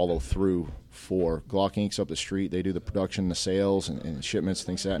 we're follow through for Glock Inc.'s up the street. They do the production, the sales, and shipments,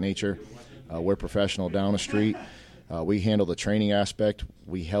 things of that nature. We're professional down the street. We handle the training aspect.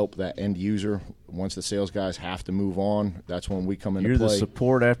 We help that end user. Once the sales guys have to move on, that's when we come into You're play. the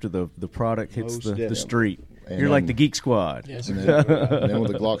support after the product hits the street. And You're like the Geek Squad. Yes. And then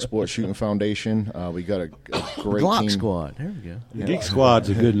with the Glock Sports Shooting Foundation, we got a great Glock team. Squad. There we go. The Geek Squad's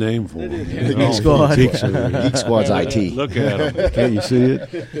a good name for it. The Geek Squad. Geeks over there. Geek Squad's IT. Look at them. Can't you see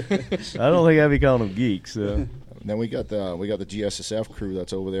it? I don't think I'd be calling them geeks. Then we got the GSSF crew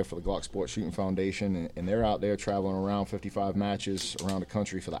that's over there for the Glock Sports Shooting Foundation, and they're out there traveling around 55 matches around the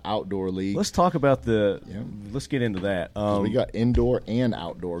country for the outdoor league. Let's talk about let's get into that. We got indoor and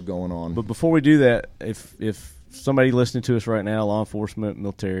outdoor going on. But before we do that, if somebody listening to us right now, law enforcement,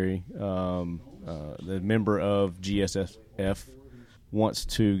 military, the member of GSSF wants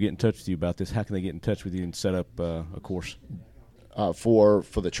to get in touch with you about this, how can they get in touch with you and set up a course? For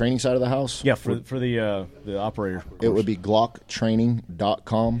the training side of the house? Yeah, for the operator course. It would be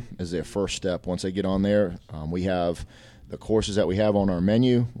glocktraining.com is their first step. Once they get on there, we have the courses that we have on our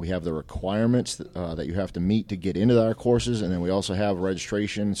menu. We have the requirements that you have to meet to get into our courses, and then we also have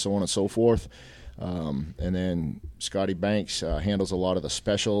registration, so on and so forth. And then Scotty Banks handles a lot of the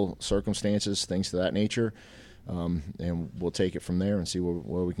special circumstances, things to that nature. And we'll take it from there and see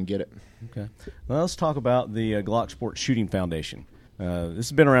where we can get it. Okay. Well, let's talk about the Glock Sports Shooting Foundation. This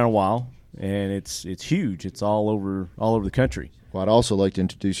has been around a while, and it's huge. It's all over the country. Well, I'd also like to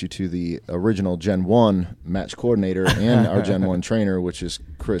introduce you to the original Gen 1 match coordinator and our Gen 1 trainer, which is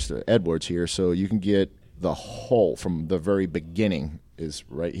Chris Edwards here. So you can get the whole from the very beginning is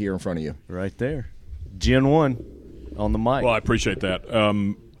right here in front of you. Right there. Gen 1 on the mic. Well, I appreciate that.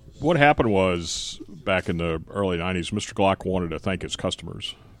 What happened was back in the early 90s, Mr. Glock wanted to thank his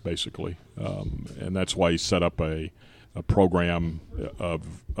customers, basically. And that's why he set up a program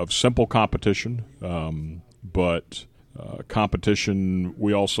of simple competition. But competition,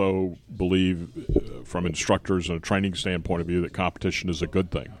 we also believe from instructors and a training standpoint of view that competition is a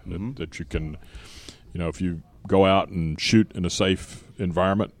good thing, that you can, if you go out and shoot in a safe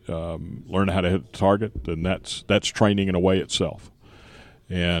environment, learn how to hit the target, then that's training in a way itself.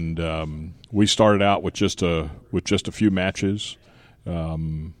 And we started out with just a few matches.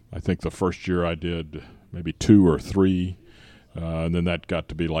 I think the first year I did maybe 2 or 3, and then that got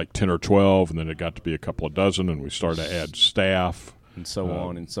to be like 10 or 12, and then it got to be a couple of dozen, and we started to add staff. And so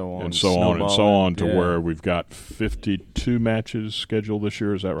on and so on. And so on and so on to where we've got 52 matches scheduled this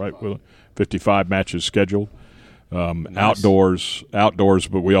year. Is that right, Will? 55 matches scheduled. Nice. Outdoors,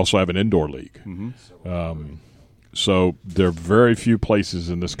 but we also have an indoor league. Mm-hmm. So there are very few places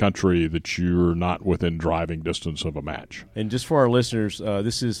in this country that you're not within driving distance of a match. And just for our listeners,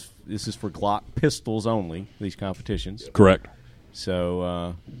 this is for Glock pistols only, these competitions. Correct.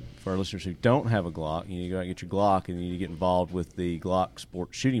 So for our listeners who don't have a Glock, you need to go out and get your Glock, and you need to get involved with the Glock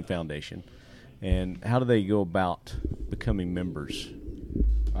Sports Shooting Foundation. And how do they go about becoming members?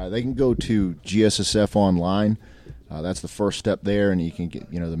 They can go to GSSF online. That's the first step there, and you can get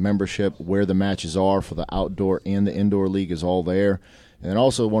the membership, where the matches are for the outdoor and the indoor league is all there. And then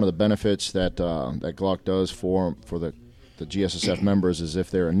also one of the benefits that that Glock does for the GSSF members is if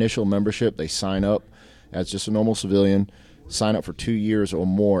their initial membership, they sign up as just a normal civilian, sign up for 2 years or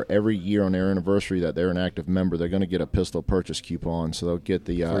more. Every year on their anniversary that they're an active member, they're going to get a pistol purchase coupon. So they'll get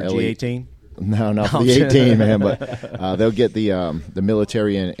the for G18? No, not for the 18, man, but they'll get the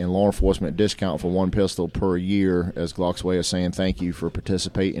military and law enforcement discount for one pistol per year as Glock's way of saying thank you for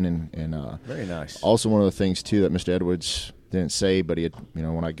participating. And very nice. Also, one of the things, too, that Mr. Edwards didn't say, but he had,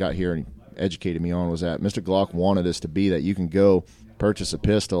 when I got here and he educated me on, was that Mr. Glock wanted us to be that you can go purchase a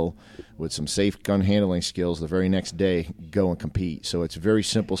pistol with some safe gun handling skills the very next day, go and compete. So it's very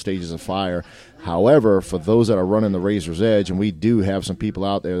simple stages of fire. However, for those that are running the razor's edge, and we do have some people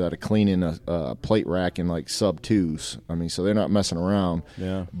out there that are cleaning a plate rack in like sub-2s. I mean, so they're not messing around.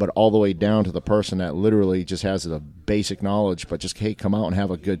 Yeah. But all the way down to the person that literally just has the basic knowledge, but just, hey, come out and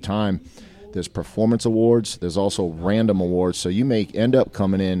have a good time. There's performance awards. There's also random awards. So you may end up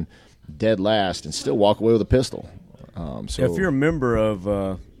coming in dead last and still walk away with a pistol. So if you're a member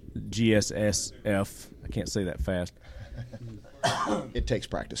of GSSF, I can't say that fast. It takes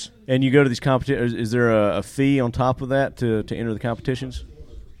practice. And you go to these competitions. Is there a fee on top of that to enter the competitions?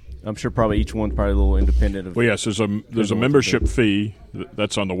 I'm sure probably each one's probably a little independent of. Well, yes, there's a membership fee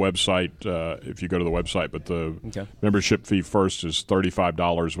that's on the website if you go to the website. But the membership fee first is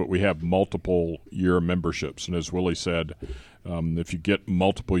 $35. But we have multiple year memberships, and as Willie said, if you get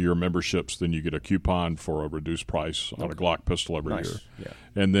multiple year memberships, then you get a coupon for a reduced price on a Glock pistol every year. Yeah.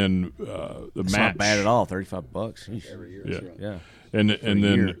 And then the It's match. not bad at all. $35 every year. Yeah. And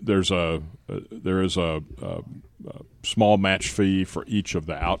then there is a small match fee for each of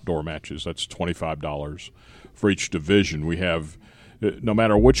the outdoor matches. That's $25 for each division. We have, no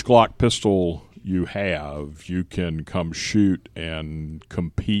matter which Glock pistol you have, you can come shoot and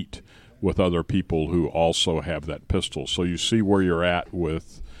compete with other people who also have that pistol. So you see where you're at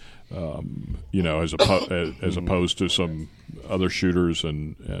with, as opposed to some other shooters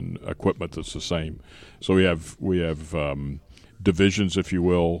and equipment that's the same. So we have divisions, if you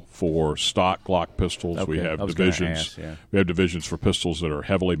will, for stock Glock pistols. Okay. We have I was divisions. ask, yeah. We have divisions for pistols that are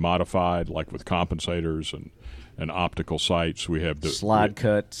heavily modified, like with compensators and optical sights. We have slide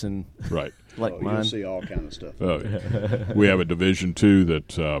cuts and right. like mine. You'll see all kind of stuff. We have a division too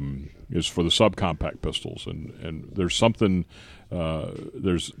that is for the subcompact pistols, and there's something.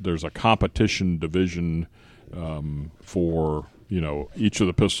 There's a competition division for each of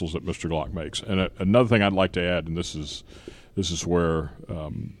the pistols that Mr. Glock makes. And another thing I'd like to add, and this is where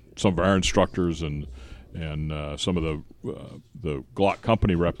some of our instructors and some of the Glock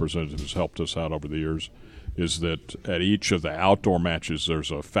company representatives helped us out over the years, is that at each of the outdoor matches there's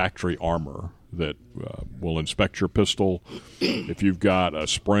a factory armor that will inspect your pistol. If you've got a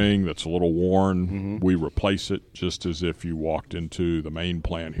spring that's a little worn, we replace it just as if you walked into the main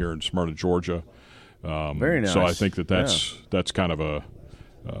plant here in Smyrna, Georgia. Very nice. So I think that's kind of a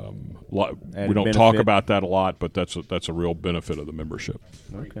we don't benefit. talk about that a lot, but that's a real benefit of the membership.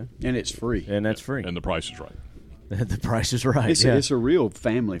 Okay. And it's free. And that's free. And the price is right. The price is right. It's a real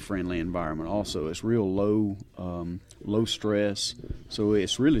family-friendly environment also. It's real low stress, so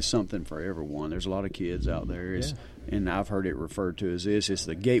it's really something for everyone. There's a lot of kids out there, and I've heard it referred to as it's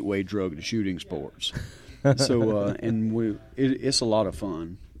the gateway drug to shooting sports. So, it's a lot of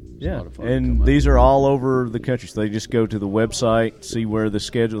fun. It's a lot of fun to and come these out. are all over the country, so they just go to the website, see where they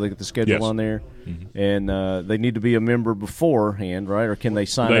get the schedule Yes. on there, and they need to be a member beforehand, right? Or can they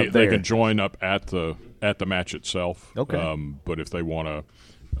sign up there? They can join up at the match itself. Okay. But if they want to,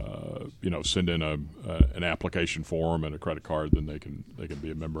 send in an application form and a credit card, then they can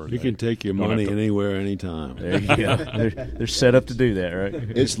be a member. You can take your don't money have to- anywhere, anytime. There you go. They're set up to do that, right?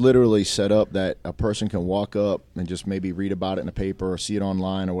 It's literally set up that a person can walk up and just maybe read about it in the paper or see it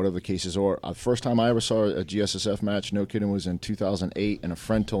online or whatever the case is. Or first time I ever saw a GSSF match, no kidding, was in 2008, and a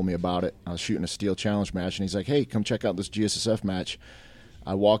friend told me about it. I was shooting a Steel Challenge match, and he's like, "Hey, come check out this GSSF match."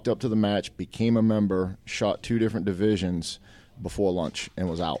 I walked up to the match, became a member, shot 2 different divisions before lunch, and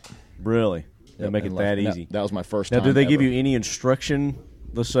was out. Really? They make it And that left. easy. That was my first Now, time do they give ever. you any instruction?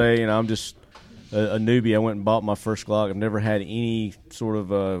 Let's say, I'm just a newbie. I went and bought my first Glock. I've never had any sort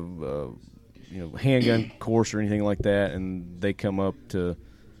of handgun course or anything like that, and they come up to,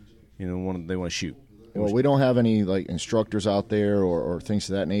 they want to shoot. Well, we don't have any instructors out there or things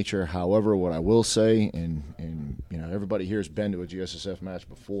of that nature. However, what I will say, and everybody here has been to a GSSF match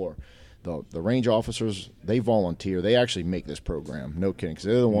before, the range officers, they volunteer. They actually make this program. No kidding, because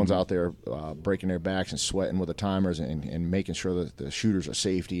they're the ones out there breaking their backs and sweating with the timers and making sure that the shooters are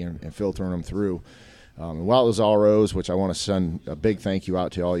safety and filtering them through. And while those ROs, which I want to send a big thank you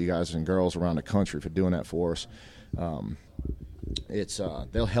out to all you guys and girls around the country for doing that for us.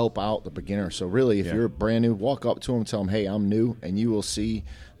 They'll help out the beginner. So really, if you're brand new, walk up to them and tell them, "Hey, I'm new," and you will see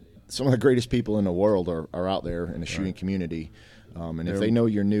some of the greatest people in the world are out there in the shooting community. And if they know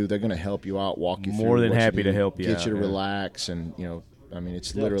you're new, they're going to help you out, walk you through. More than what you happy to need, help you get out, you to yeah. relax, and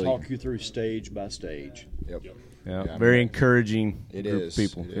it's They'll literally talk you through stage by stage. Yep. Yeah, Yeah, very man. encouraging It group is. of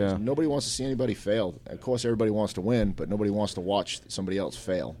people. It is. Yeah. Nobody wants to see anybody fail. Of course, everybody wants to win, but nobody wants to watch somebody else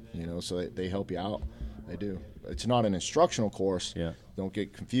fail. So they help you out. They do. It's not an instructional course. Yeah. Don't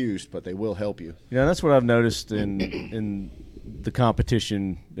get confused, but they will help you. That's what I've noticed in the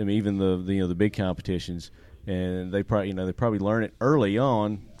competition. I mean, even the big competitions, and they probably learn it early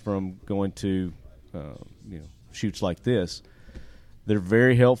on from going to shoots like this. They're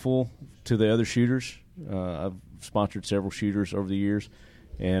very helpful to the other shooters. I've sponsored several shooters over the years,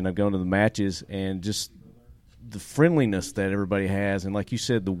 and I've gone to the matches, and just the friendliness that everybody has, and like you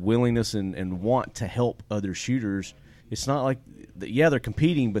said, the willingness and want to help other shooters. It's not like, they're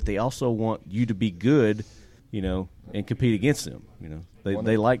competing, but they also want you to be good, and compete against them.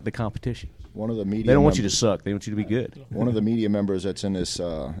 They like the competition. One of the media They don't want you to suck. They want you to be good. One of the media members that's in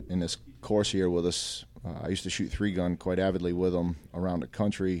this course here with us, I used to shoot 3-gun quite avidly with him around the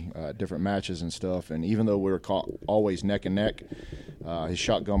country, different matches and stuff. And even though we were always neck and neck, his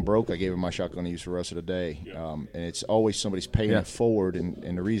shotgun broke. I gave him my shotgun to use for the rest of the day. And it's always somebody's paying it forward.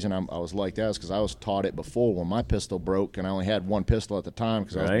 And the reason I was like that is because I was taught it before when my pistol broke, and I only had one pistol at the time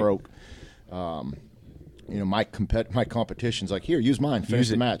because I was broke. my competition's like, here, use mine, finish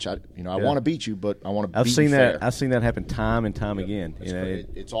the match. I want to beat you, but I want to. I've beat seen you that. fair. I've seen that happen time and time again.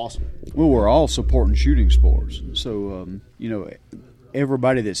 It's awesome. Well, we're all supporting shooting sports, so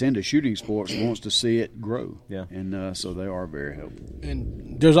everybody that's into shooting sports wants to see it grow. Yeah, and so they are very helpful.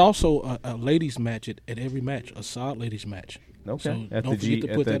 And there's also a ladies' match at every match, a side ladies' match. Okay, So at don't forget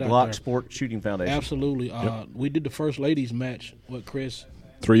to put that out Glock there. Sport Shooting Foundation. Absolutely. We did the first ladies' match. What, Chris?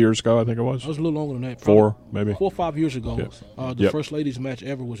 3 years ago, I think it was. It was a little longer than that. 4, maybe. 4 or 5 years ago. Yep. The first ladies' match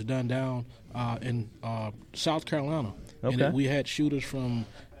ever was done down in South Carolina. Okay. And we had shooters from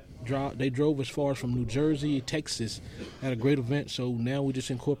they drove as far as from New Jersey, Texas. Had a great event, so now we just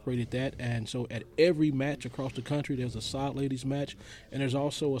incorporated that. And so at every match across the country, there's a side ladies match, and there's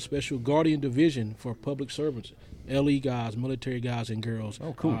also a special guardian division for public servants, LE guys, military guys and girls.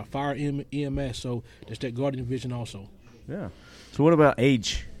 Oh, cool. Fire EMS, so there's that guardian division also. Yeah. So what about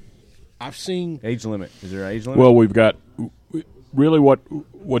age? I've seen Age limit. Is there an age limit? Well, we've got really what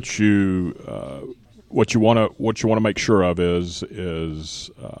you want to make sure of is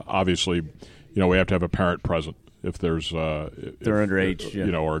obviously, we have to have a parent present if there's they're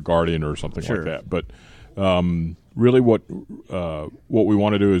underage, or a guardian or something Sure. like that. But really, what we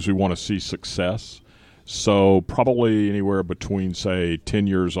want to do is we want to see success. So probably anywhere between, say, 10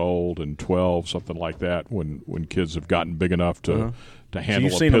 years old and 12, something like that, when kids have gotten big enough to handle a pistol. So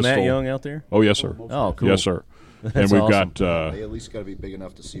you've seen them that young out there? Oh, yes, sir. Oh, cool. Yes, sir. That's and we've awesome. got They at least got to be big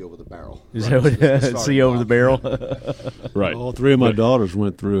enough to see over the barrel. Is that what, see over the barrel? right. All 3 of my daughters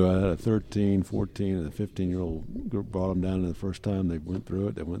went through. I had a 13, 14, and a 15-year-old. Brought them down the first time they went through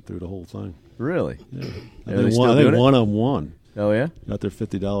it. They went through the whole thing. Really? Yeah. Are I they think still one doing it? of them won. Oh, yeah? Got their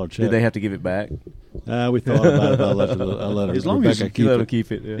 $50 check. Did they have to give it back? We thought about it. I let As long as Rebecca You let them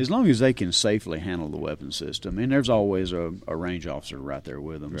keep it. keep it. Yeah. As long as they can safely handle the weapon system, and there's always a range officer right there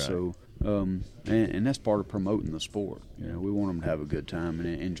with them. Right. So, and that's part of promoting the sport. We want them to have a good time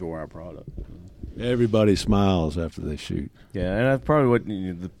and enjoy our product. Everybody smiles after they shoot. Yeah, and that's probably what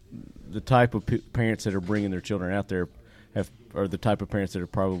the type of parents that are bringing their children out there are the type of parents that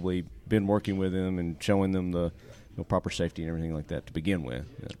have probably been working with them and showing them the proper safety and everything like that to begin with.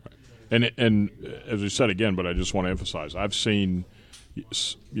 Yeah. And as we said again, but I just want to emphasize, I've seen,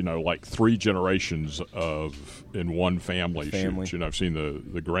 like 3 generations in one family shoots. I've seen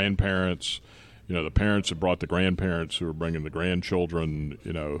the grandparents, the parents that brought the grandparents who are bringing the grandchildren,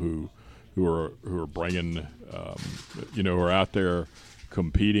 who are bringing, who are out there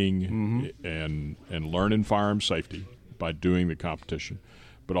competing and learning firearm safety by doing the competition,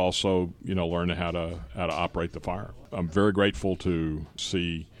 but also learning how to operate the firearm. I'm very grateful to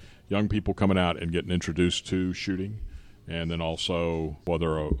see young people coming out and getting introduced to shooting, and then also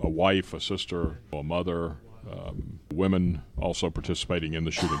whether a wife, a sister, a mother, women also participating in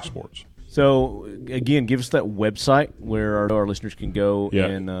the shooting sports. So again, give us that website where our listeners can go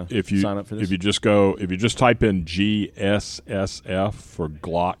and sign up for this. If you just type in GSSF for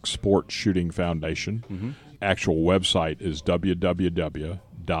Glock Sports Shooting Foundation, actual website is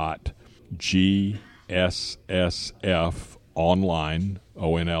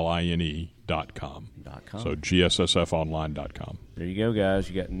www.gssfonline.com. So gssfonline.com. There you go, guys.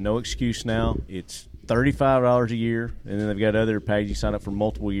 You got no excuse now. It's $35 a year, and then they've got other packages. You sign up for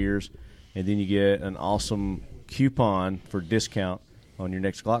multiple years, and then you get an awesome coupon for discount on your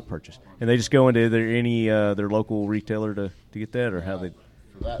next Glock purchase. And they just go into their local retailer to get that, or how they.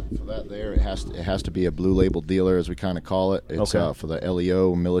 For that, there it has to be a blue label dealer, as we kind of call it. It's for the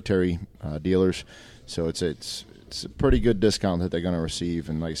LEO military dealers, so it's a pretty good discount that they're going to receive.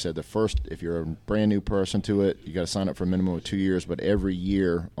 And like I said, if you're a brand new person to it, you got to sign up for a minimum of 2 years. But every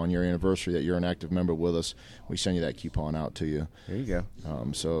year on your anniversary that you're an active member with us, we send you that coupon out to you. There you go.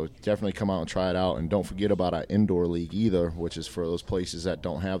 So definitely come out and try it out, and don't forget about our indoor league either, which is for those places that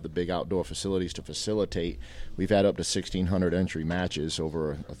don't have the big outdoor facilities to facilitate. We've had up to 1,600 entry matches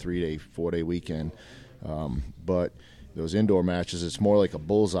over a 3-day, 4-day weekend, but those indoor matches, it's more like a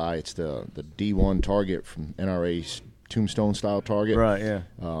bullseye. It's the D1 target from NRA's tombstone style target, right? Yeah,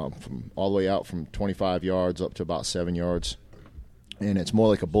 from all the way out from 25 yards up to about 7 yards, and it's more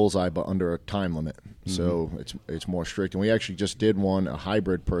like a bullseye but under a time limit. So it's more strict. And we actually just did a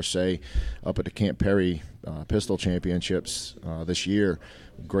hybrid per se, up at the Camp Perry Pistol Championships this year.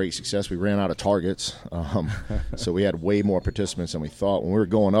 Great success. We ran out of targets, so we had way more participants than we thought. When we were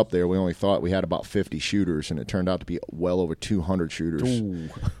going up there, we only thought we had about 50 shooters, and it turned out to be well over 200 shooters.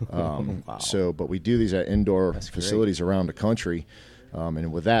 Wow. But we do these at indoor facilities around the country.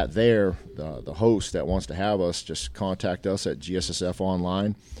 And with that the host that wants to have us, just contact us at GSSF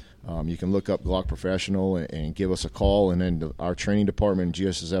Online. You can look up Glock Professional and give us a call, and then our training department and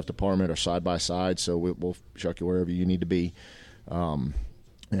GSSF department are side by side, so we'll chuck you wherever you need to be.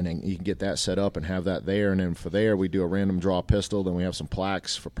 And then you can get that set up and have that there. And then for there, we do a random draw pistol. Then we have some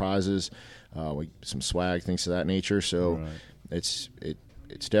plaques for prizes, some swag, things of that nature. So it's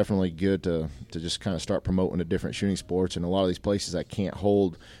definitely good to just kind of start promoting the different shooting sports. And a lot of these places that can't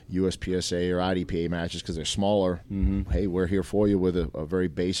hold USPSA or IDPA matches because they're smaller, hey, we're here for you with a very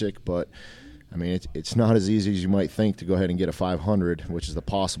basic. But, I mean, it's not as easy as you might think to go ahead and get a 500, which is the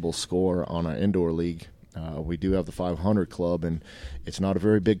possible score on our indoor league. We do have the 500 club, and it's not a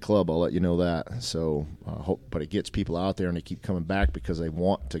very big club, I'll let you know that. So, but it gets people out there, and they keep coming back because they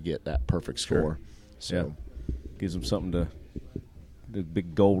want to get that perfect score. So, gives them something the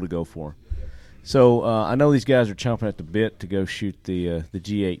big goal to go for. So I know these guys are chomping at the bit to go shoot the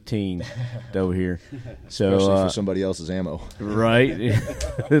G18 over here. So especially for somebody else's ammo, right?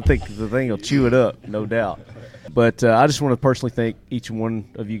 the thing will chew it up, no doubt. But I just want to personally thank each one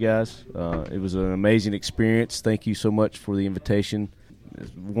of you guys. It was an amazing experience. Thank you so much for the invitation.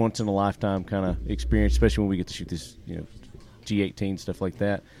 It's once in a lifetime kind of experience, especially when we get to shoot this, G18 stuff like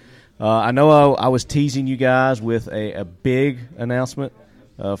that. I know I was teasing you guys with a big announcement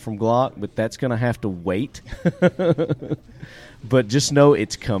from Glock, but that's going to have to wait. But just know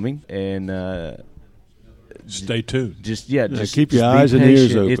it's coming, and stay tuned. Just keep your eyes and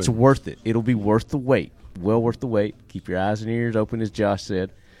ears open. It's worth it. It'll be worth the wait. Well worth the wait. Keep your eyes and ears open, as Josh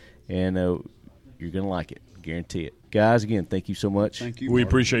said, and you're going to like it. Guarantee it. Guys, again, thank you so much. Thank you. We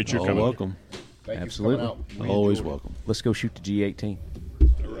appreciate you coming. Welcome. Absolutely. Always welcome. Let's go shoot the G18.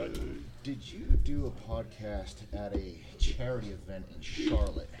 did you do a podcast at a charity event in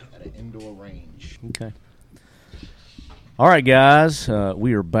Charlotte at an indoor range? Okay. All right, guys,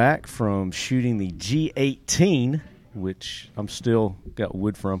 we are back from shooting the G18, which I'm still got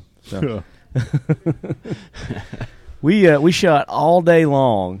wood from. So. We shot all day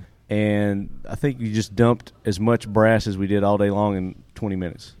long, and I think we just dumped as much brass as we did all day long in 20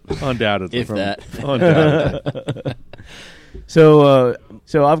 minutes. Undoubtedly. If that. Undoubtedly. So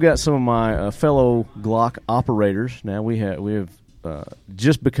I've got some of my fellow Glock operators. Now we have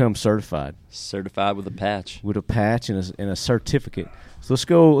just become certified. Certified with a patch. With a patch and a certificate. So let's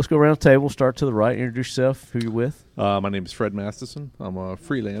go around the table. Start to the right. Introduce yourself. Who you're with? My name is Fred Masterson. I'm a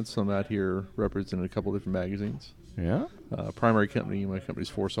freelance. I'm out here representing a couple different magazines. Yeah. Primary company. My company's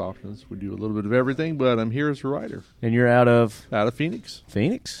Force Options. We do a little bit of everything, but I'm here as a writer. And you're out of Phoenix.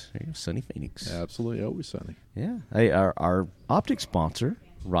 Phoenix. There you go, sunny Phoenix. Absolutely, always sunny. Yeah. Hey, our optic sponsor,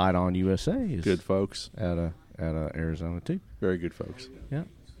 Ride On USA, is Good folks. out of Arizona too. Very good folks. Yeah.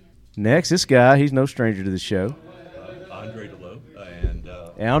 Next, this guy, he's no stranger to the show. Andre DeLoe,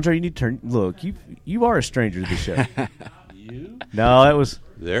 and Andre, you need to turn. Look, you are a stranger to the show. you. No, that was.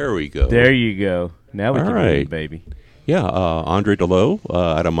 There we go. There you go. Now we All can right. read, baby. Yeah, Andre DeLoe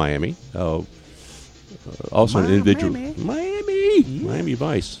out of Miami. Also an individual. Miami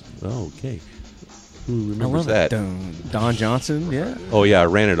Vice. Oh, okay. Who remembers that? Don Johnson, yeah. Oh, yeah, I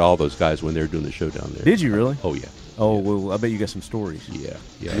ran at all those guys when they were doing the show down there. Did you really? Oh, yeah. Oh, well, I bet you got some stories. Yeah.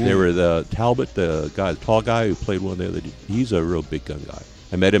 And there were the Talbot, the tall guy who played one of the other. He's a real big gun guy.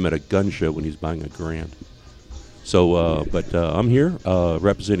 I met him at a gun show when he was buying $1,000. So, but I'm here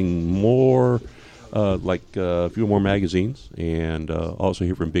representing more, a few more magazines, and also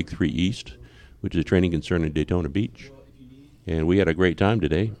here from Big 3 East, which is a training concern in Daytona Beach. And we had a great time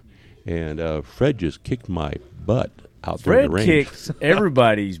today. And Fred just kicked my butt out there in the range. Fred kicks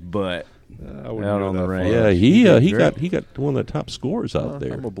everybody's butt Out out on the range. Yeah, he got one of the top scores out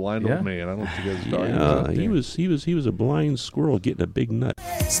there. I'm a blind old man. I don't know what you guys are talking Yeah, about. he was a blind squirrel getting a big nut.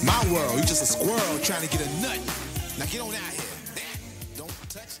 It's my world. You just a squirrel trying to get a nut. Now get on out here. Don't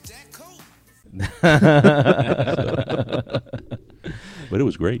touch that coat. But it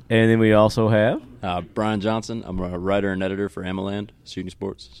was great. And then we also have Brian Johnson. I'm a writer and editor for Amaland Shooting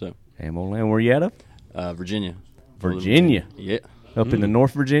Sports. So Hamilton. Where you at? Virginia. Virginia. Yeah. Up in the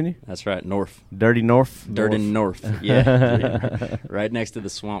North Virginia? That's right. North. Dirty North? Dirty North. Yeah. Right next to the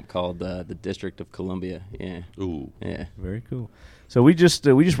swamp called the District of Columbia. Yeah. Ooh. Yeah. Very cool. So we just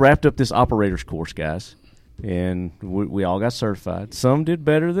wrapped up this operators course, guys, and we all got certified. Some did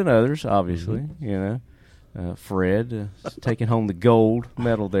better than others, obviously. Fred taking home the gold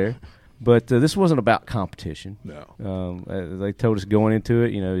medal there. But this wasn't about competition. No. They told us going into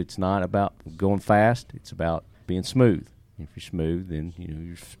it, it's not about going fast. It's about being smooth. If you're smooth, then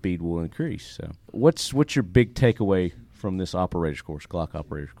your speed will increase. So, what's your big takeaway from this operators course, Glock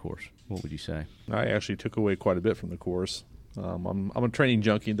operators course? What would you say? I actually took away quite a bit from the course. I'm a training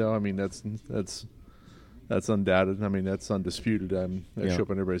junkie, though. I mean, that's That's undoubted. I mean, that's undisputed. I show up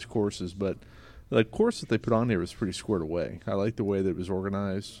on everybody's courses, but the course that they put on here was pretty squared away. I like the way that it was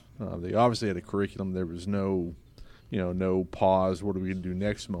organized. They obviously had a curriculum. There was no pause. What are we going to do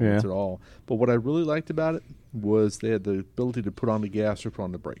next moments at all? But what I really liked about it was they had the ability to put on the gas or put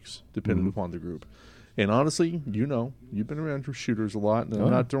on the brakes, depending upon the group. And honestly, you've been around your shooters a lot, and I'm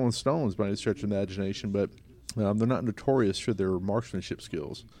not throwing stones by any stretch of imagination, but they're not notorious for their marksmanship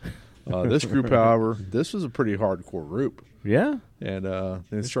skills. This group, however, this was a pretty hardcore group. Yeah. And the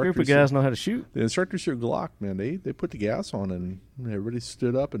this instructors, group of guys know how to shoot. The instructors here at Glock, man, they put the gas on, and everybody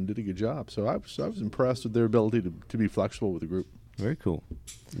stood up and did a good job. So I was impressed with their ability to be flexible with the group. Very cool.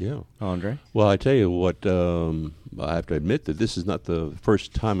 Yeah. Andre? Well, I tell you what, I have to admit that this is not the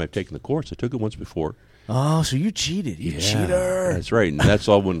first time I've taken the course. I took it once before. Oh, so you cheated. You cheater. That's right. And that's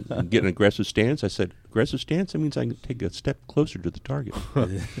all when I get an aggressive stance. I said, aggressive stance? That means I can take a step closer to the target.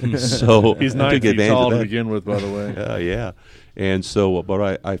 So he's 9 feet tall to begin with, by the way. Yeah. And so,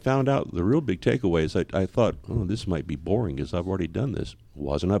 but I found out the real big takeaway is I thought, oh, this might be boring because I've already done this. It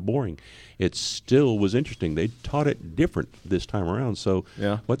wasn't that boring. It still was interesting. They taught it different this time around. So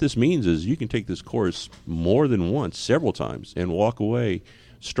what this means is you can take this course more than once, several times, and walk away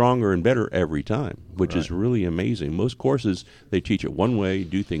stronger and better every time, which is really amazing. Most courses, they teach it one way,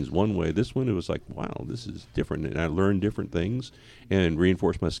 do things one way. This one, it was like, wow, this is different. And I learned different things and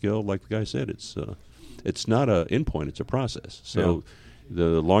reinforced my skill. Like the guy said, it's not an endpoint, it's a process. So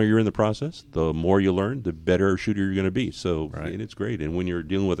the longer you're in the process, the more you learn, the better shooter you're going to be. So and it's great. And when you're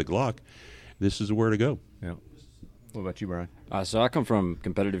dealing with a Glock, this is where to go. Yeah. What about you, Brian? So I come from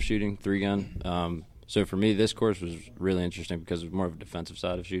competitive shooting, 3-gun. So for me, this course was really interesting because it was more of a defensive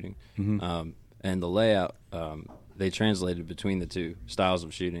side of shooting. And the layout, they translated between the two styles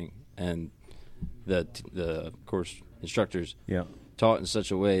of shooting, and the course instructors taught in such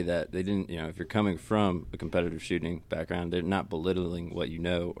a way that they didn't, if you're coming from a competitive shooting background, they're not belittling what you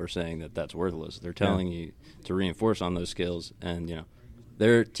know or saying that that's worthless. They're telling you to reinforce on those skills, and,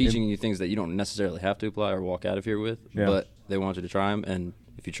 they're teaching you things that you don't necessarily have to apply or walk out of here with, but they want you to try them, and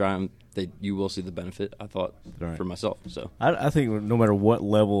if you try them, you will see the benefit, I thought, for myself. So I think no matter what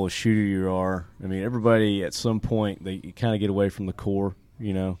level of shooter you are, I mean, everybody at some point, they kind of get away from the core,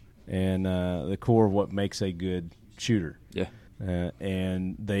 and the core of what makes a good shooter. Yeah.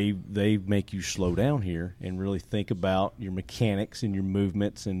 And they make you slow down here and really think about your mechanics and your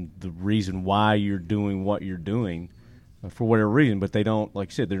movements and the reason why you're doing what you're doing. For whatever reason, but they don't, like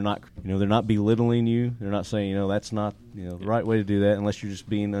you said, they're not belittling you. They're not saying, that's not, the right way to do that unless you're just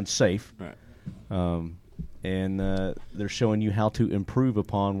being unsafe. Right. And they're showing you how to improve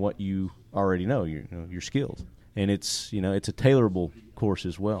upon what you already know, your skills. And it's, it's a tailorable course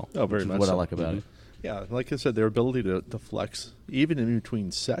as well. Oh, very which is much what so. I like about it. Yeah, like I said, their ability to flex, even in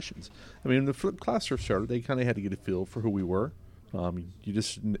between sessions. I mean, the class first started, they kind of had to get a feel for who we were.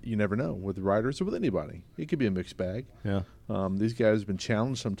 You never know with riders or with anybody. It could be a mixed bag. Yeah. These guys have been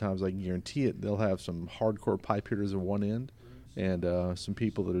challenged sometimes. I can guarantee it. They'll have some hardcore pipe hitters at one end, and some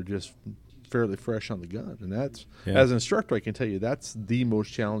people that are just fairly fresh on the gun. And that's, as an instructor, I can tell you that's the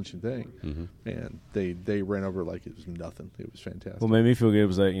most challenging thing. And they ran over like it was nothing. It was fantastic. What made me feel good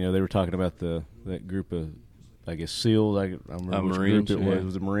was that they were talking about that group of, I guess, SEALs. I don't remember which Marines, group it was. It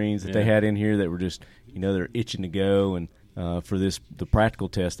was the Marines that they had in here that were just they're itching to go and. For the practical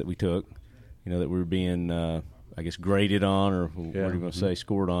test that we took, that we were being, I guess, graded on, or what are you going to say,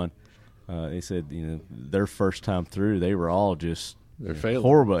 scored on. They said, their first time through, they were all just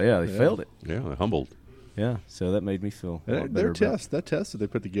horrible. Yeah, they failed it. Yeah, humbled. Yeah, so that made me feel a lot better. That test that they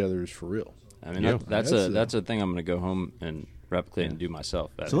put together is for real. I mean, that's a thing I'm going to go home and replicate and do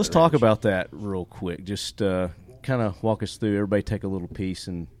myself. So let's talk about that real quick. Just kind of walk us through. Everybody take a little piece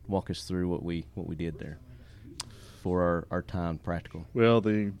and walk us through what we did there for our time practical. Well,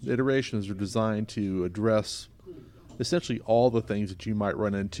 the iterations are designed to address essentially all the things that you might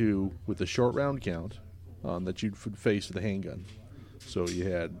run into with the short round count that you'd face with a handgun. So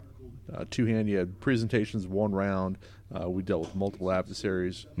you had two-hand, you had presentations, one round. We dealt with multiple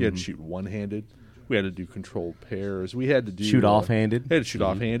adversaries. You had to shoot one-handed. We had to do controlled pairs. We had to do shoot offhanded. Had to shoot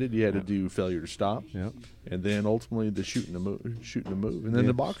offhanded. You had to do failure to stop. Yep. And then ultimately the shooting a move, and then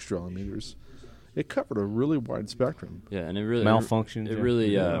the box drill. I mean, it covered a really wide spectrum. Yeah, and it really malfunctions. It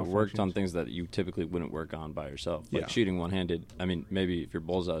really worked on things that you typically wouldn't work on by yourself, like shooting one-handed. I mean, maybe if you're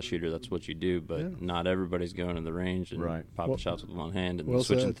bullseye shooter, that's what you do, but not everybody's going to the range and popping shots with one hand and then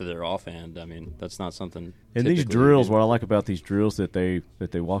switching to their offhand. I mean, that's not something. And these drills, what I like about these drills that they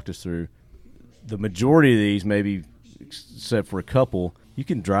walked us through, the majority of these, maybe except for a couple, you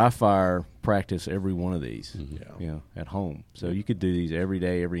can dry fire practice every one of these, at home. So you could do these every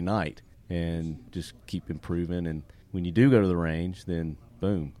day, every night. and just keep improving. And when you do go to the range, then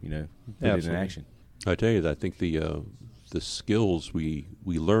boom, put it in action. I tell you, I think the skills we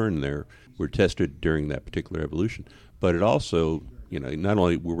learned there were tested during that particular evolution. But it also, not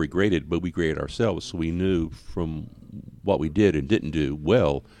only were we graded, but we graded ourselves, so we knew from what we did and didn't do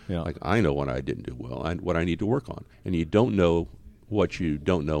well. Yeah. Like, I know what I didn't do well and what I need to work on. And you don't know what you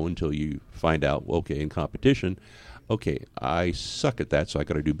don't know until you find out, okay, in competition, okay, I suck at that, so I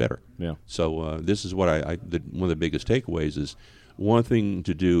got to do better. Yeah. So this is what one of the biggest takeaways is one thing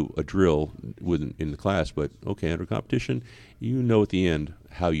to do a drill in the class, but okay, under competition, at the end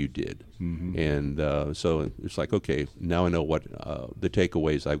how you did. Mm-hmm. And so it's like, okay, now I know what the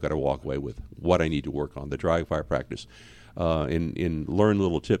takeaways I've got to walk away with, what I need to work on, the dry fire practice, and learn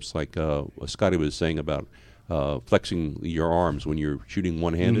little tips like Scotty was saying about flexing your arms when you're shooting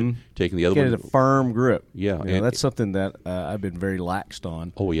one-handed, taking the other one. Get a firm grip. Yeah. And that's something that I've been very laxed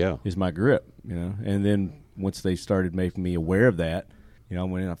on. Oh, yeah. Is my grip, And then once they started making me aware of that, I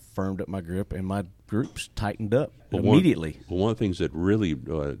went in, I firmed up my grip, and my groups tightened up immediately. One of the things that really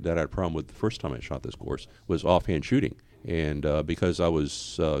that I had a problem with the first time I shot this course was offhand shooting. And because I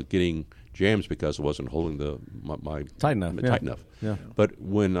was getting jams because I wasn't holding my tight enough. Yeah. But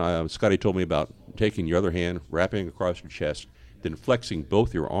when Scotty told me about taking your other hand, wrapping across your chest, then flexing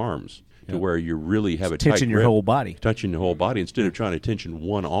both your arms to where you really have a tight grip. Touching your whole body. Touching your whole body instead of trying to tension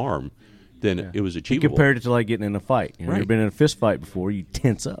one arm, then it was achievable. You compared it to like getting in a fight. You've been in a fist fight before, you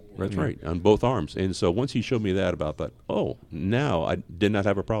tense up. That's right, on both arms. And so once he showed me that about that, now I did not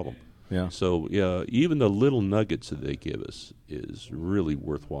have a problem. Yeah. So even the little nuggets that they give us is really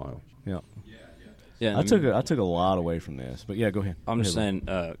worthwhile. Yeah. Yeah. I took a lot away from this, but go ahead. I'm just saying,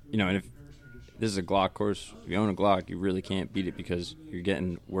 and if this is a Glock course, if you own a Glock, you really can't beat it because you're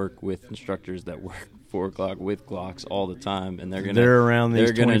getting work with instructors that work for Glock with Glocks all the time, and they're around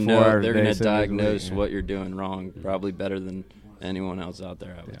these 24 hours. They're going to diagnose what you're doing wrong probably better than anyone else out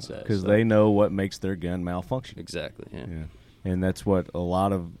there, I would say, because they know what makes their gun malfunction. Exactly. Yeah. And that's what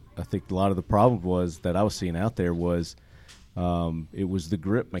I think a lot of the problem was that I was seeing out there was it was the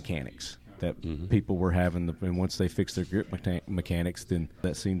grip mechanics that people were having, and once they fixed their grip mechanics, then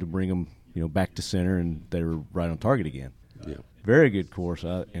that seemed to bring them back to center, and they were right on target again. Yeah. Very good course,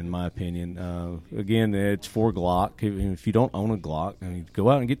 in my opinion. Again, it's for Glock. If you don't own a Glock,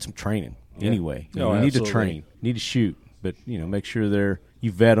 go out and get some training anyway. You need to train. You need to shoot. But, make sure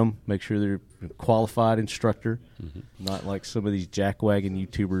you vet them, make sure they're a qualified instructor, not like some of these jackwagon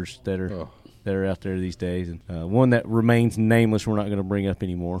YouTubers that are out there these days. And one that remains nameless we're not going to bring up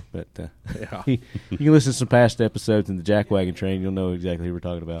anymore. But you can listen to some past episodes in the jackwagon train. You'll know exactly who we're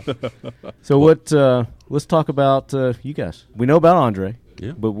talking about. So let's talk about you guys. We know about Andre,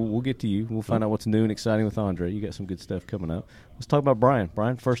 but we'll get to you. We'll find out what's new and exciting with Andre. You got some good stuff coming up. Let's talk about Brian.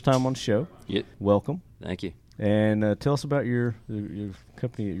 Brian, first time on the show. Yep. Welcome. Thank you. And tell us about your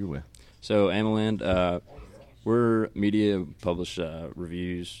company that you're with. So Ammoland, we're media, publish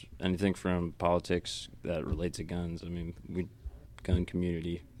reviews, anything from politics that relate to guns. We gun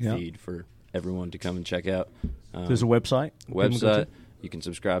community feed for everyone to come and check out. There's a website? You can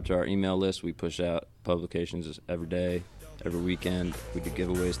subscribe to our email list. We push out publications every day. Every weekend, we do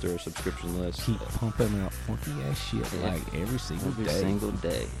giveaways through our subscription list. Keep pumping out funky ass shit like every single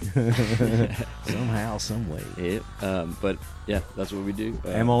day. Somehow, some way. Yep. But that's what we do.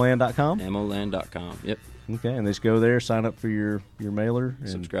 Ammoland.com? Ammoland.com. Yep. Okay, and just go there, sign up for your mailer. And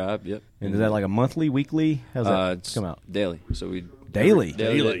subscribe, yep. And is that like a monthly, weekly? How's that come out? Daily. So we Daily?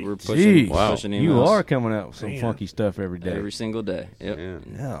 Daily. We're pushing emails. You are coming out with some funky stuff every day. Every single day. Yep.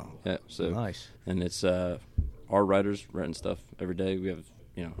 Yeah. So nice. And it's our writers writing stuff every day. We have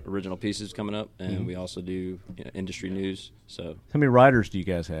original pieces coming up, and we also do industry news. So how many writers do you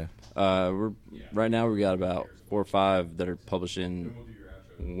guys have? Right now we got about 4 or 5 that are publishing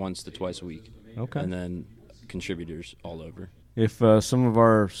once to twice a week. Okay. And then contributors all over. If some of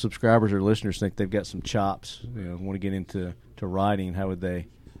our subscribers or listeners think they've got some chops, want to get into writing, how would they?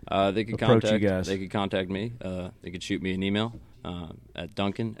 They could approach contact you guys? They could contact me. They could shoot me an email at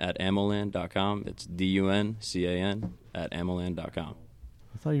Duncan@ammoland.com. It's DUNCAN @ammoland.com.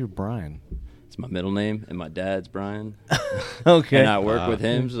 I thought you were Brian. It's my middle name, and my dad's Brian. Okay. And I work with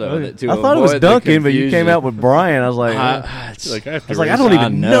him, so I thought it was Duncan, but you came out with Brian. I was like, I don't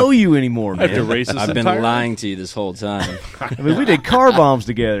even know you anymore, man. I've been lying to you this whole time. We did car bombs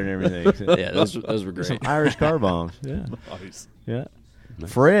together and everything. So. Yeah, those were great. Some Irish car bombs. Yeah. Nice. Yeah.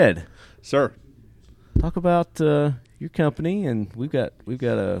 Fred. Sir. Talk about your company, and we've got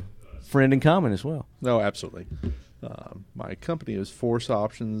a friend in common as well. No, absolutely. My company is Force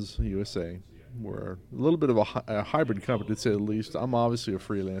Options USA. We're a little bit of a hybrid company, to say the least. I'm obviously a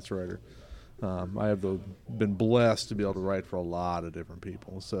freelance writer. I have been blessed to be able to write for a lot of different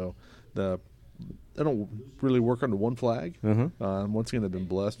people. So I don't really work under one flag. Once again, I've been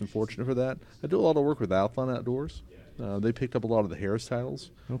blessed and fortunate for that. I do a lot of work with Athlon Outdoors. They picked up a lot of the Harris titles.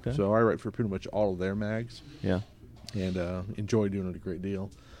 Okay. So I write for pretty much all of their mags. Yeah. And enjoy doing it a great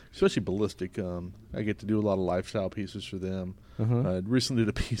deal. Especially Ballistic. I get to do a lot of lifestyle pieces for them. I recently did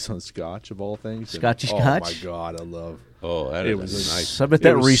a piece on Scotch, of all things. Scotch. Oh, my God, I love. Oh, that is nice. I bet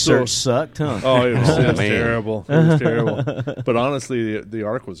that research sucked, huh? Oh, it was terrible. It was terrible. But honestly, the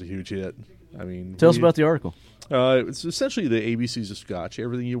article was a huge hit. I mean, tell us about the article. It's essentially the ABCs of Scotch,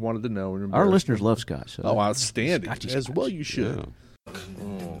 everything you wanted to know. Our listeners love Scotch. So outstanding. As well you should. Yeah.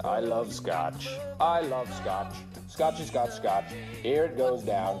 I love Scotch. I love Scotch. Scotchy Scotch Scotch. Here it goes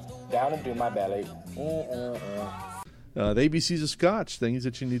down into my belly. The ABCs of Scotch, things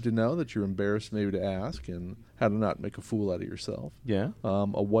that you need to know that you're embarrassed maybe to ask, and how to not make a fool out of yourself. Yeah. A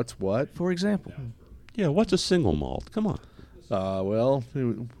what's what. For example. Yeah, what's a single malt? Come on. Well,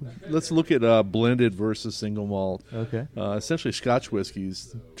 let's look at blended versus single malt. Okay. Essentially, Scotch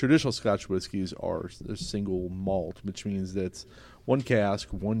whiskeys, traditional Scotch whiskeys are single malt, which means that's one cask,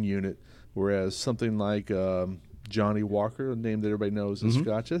 one unit, whereas something like Johnny Walker, a name that everybody knows is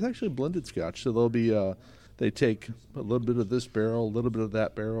Scotch, it's actually blended Scotch. So they'll be they take a little bit of this barrel, a little bit of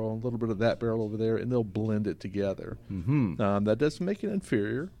that barrel, a little bit of that barrel over there, and they'll blend it together. That doesn't make it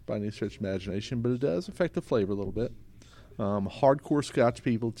inferior by any stretch of imagination, but it does affect the flavor a little bit. Hardcore Scotch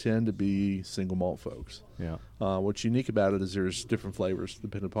people tend to be single malt folks. Yeah. What's unique about it is there's different flavors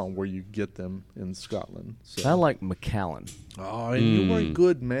depending upon where you get them in Scotland. So. I like Macallan. Oh, and you were a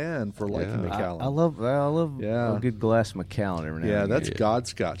good man for liking Macallan. I love a good glass of Macallan every now and then. Yeah, that's God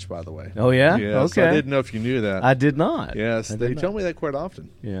Scotch, by the way. Oh, yeah? Yes, Okay. I didn't know if you knew that. I did not. Yes, they tell me that quite often.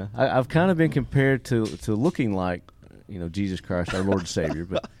 Yeah. I've kind of been compared to looking like, Jesus Christ, our Lord and Savior,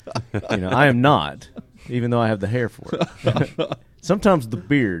 but, I am not, even though I have the hair for it. Sometimes the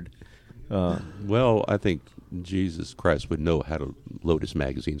beard. Well, I think Jesus Christ would know how to load his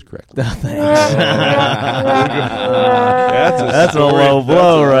magazines correctly. That's a low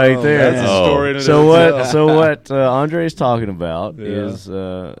blow right there. That's a story. So what Andre is talking about is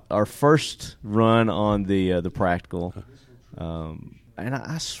our first run on the practical, and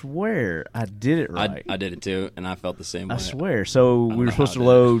I swear I did it right. I did it too, and I felt the same way. I swear. So we were supposed to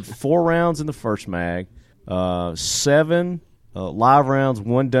load 4 rounds in the first mag, 7 live rounds,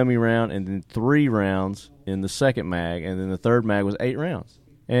 1 dummy round, and then 3 rounds in the second mag, and then the third mag was 8 rounds.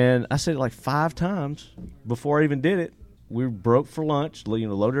 And I said it like 5 times before I even did it. We broke for lunch,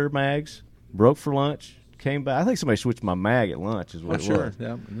 loaded our mags, broke for lunch, came back. I think somebody switched my mag at lunch is what it was.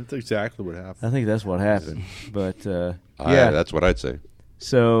 Yeah, that's exactly what happened. I think that's what happened. But, That's what I'd say.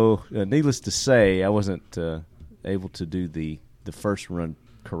 So, needless to say, I wasn't able to do the first run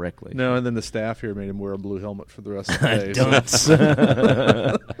correctly. No, and then the staff here made him wear a blue helmet for the rest of the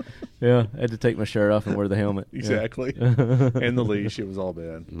day. Yeah, I had to take my shirt off and wear the helmet. Exactly. And the leash. It was all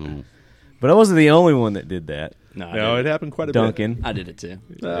bad. But I wasn't the only one that did that. No, it happened quite a Duncan. bit. I did it too.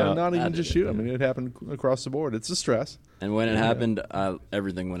 Not even just you. I mean, it happened across the board. It's a stress. And when it happened,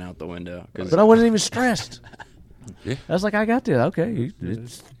 everything went out the window. But I wasn't even stressed. Yeah. I was like, I got this. Okay,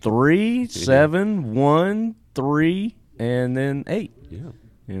 it's 3, 7, 1, 3, and then 8.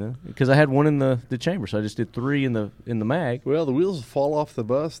 Yeah. Because I had 1 in the chamber, so I just did 3 in the mag. Well, the wheels fall off the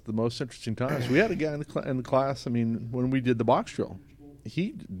bus the most interesting times. We had a guy in the class, I mean, when we did the box drill,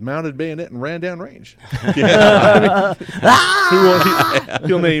 he mounted bayonet and ran down range. He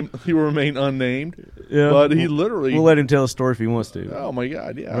will remain unnamed. Yeah. But he literally... We'll let him tell a story if he wants to. Oh, my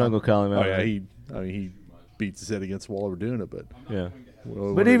God, yeah. We're not going to call him out. Oh, yeah, he beats his head against the wall over doing it, but... Yeah.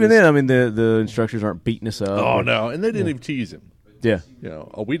 But even then, I mean, the instructors aren't beating us up. Oh, no, and they didn't even tease him. Yeah.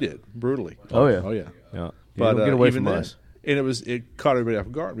 We did, brutally. Oh, yeah. Oh, yeah. Yeah. But get away even from then, us. and it caught everybody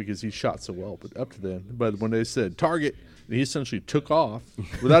off guard because he shot so well. But up to then, but when they said target, he essentially took off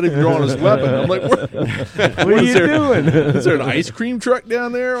without even drawing his weapon. I'm like, what are you doing? Is there an ice cream truck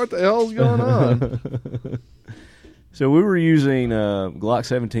down there? What the hell's going on? So we were using Glock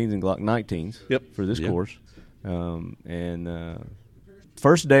 17s and Glock 19s for this Yep. course.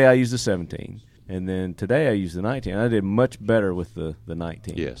 First day I used the 17, and then today I used the 19. I did much better with the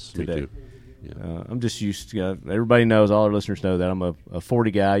 19. Yes, today. me too. Yeah. I'm just used to, everybody knows, all our listeners know that I'm a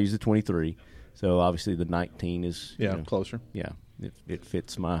 40 guy. I use the 23. So obviously the 19 is closer. Yeah, it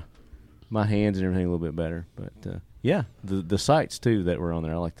fits my hands and everything a little bit better. But the sights too that were on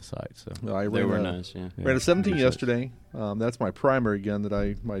there, I like the sights. So they were nice. Yeah, ran a 17 yesterday. That's my primary gun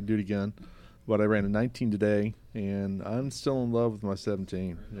my duty gun. But I ran a 19 today, and I'm still in love with my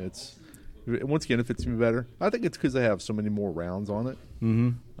 17. It's Once again, it fits me better. I think it's because I have so many more rounds on it.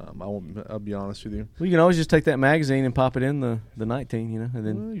 Mm-hmm. I'll be honest with you. Well, you can always just take that magazine and pop it in the 19, and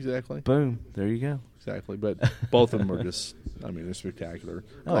then exactly. Boom, there you go. Exactly, but both of them are just, they're spectacular.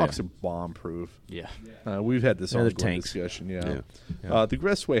 Glocks are bomb-proof. Yeah. We've had this ongoing tanks. discussion, Yeah. The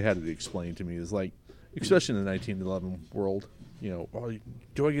best way had it explained to me is like, especially in the 1911 world, do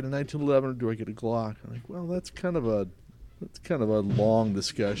I get a 1911 or do I get a Glock? I'm like, well, that's kind of a long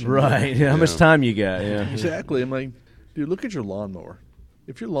discussion. Right. How much time you got? Yeah. Exactly. I'm like, dude, look at your lawnmower.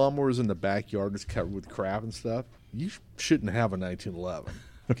 If your lawnmower is in the backyard and it's covered with crap and stuff, you shouldn't have a 1911.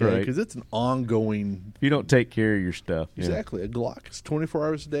 Okay, because it's an ongoing. You don't take care of your stuff. Exactly. A Glock is 24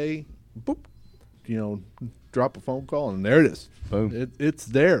 hours a day. Boop. Drop a phone call and there it is. Boom. It's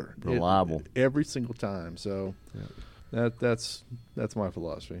there. Reliable. Every single time. So that's my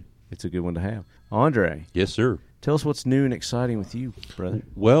philosophy. It's a good one to have. Andre. Yes, sir. Tell us what's new and exciting with you, brother.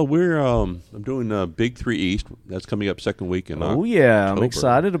 Well, I'm doing Big 3 East. That's coming up second week in October. Oh, yeah. I'm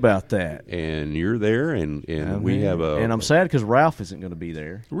excited about that. And you're there, and we have a... And I'm sad because Ralph isn't going to be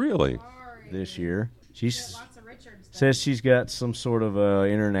there. Really? This year. She says she's got some sort of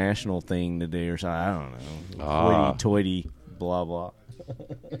international thing to do or something. I don't know. Hoity-toity, blah, blah.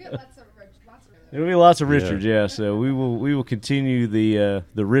 There'll be lots of Richards, yeah. So we will continue the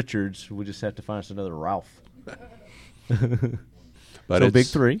Richards. We'll just have to find us another Ralph. But so Big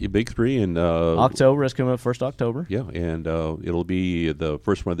 3. Big 3 in October. That's coming up 1st October. Yeah, and it'll be the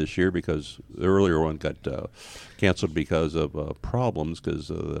first one this year because the earlier one got canceled because of problems. Because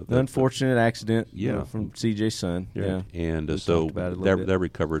the unfortunate accident from CJ's son. Yeah. And so that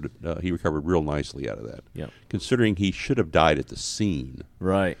recovered. He recovered real nicely out of that. Yeah. Considering he should have died at the scene.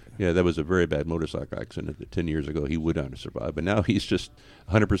 Right. Yeah, that was a very bad motorcycle accident 10 years ago. He would not have survived. But now he's just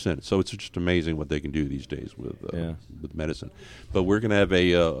 100%. So it's just amazing what they can do these days with medicine. But we're going to have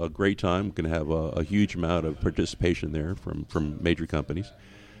a great time. We're going to have a huge amount of participation there from major companies.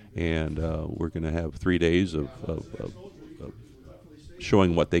 And we're going to have 3 days of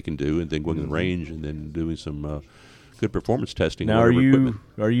showing what they can do and then going to the range and then doing some good performs testing. Now,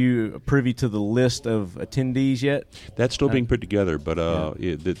 are you privy to the list of attendees yet? That's still being put together, but there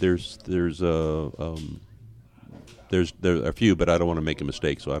are a few, but I don't want to make a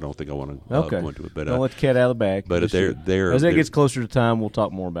mistake, so I don't think I want to go into it. But don't let the cat out of the bag. But as that gets closer to time, we'll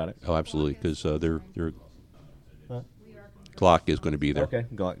talk more about it. Oh, absolutely, because Glock is going to be there. Okay,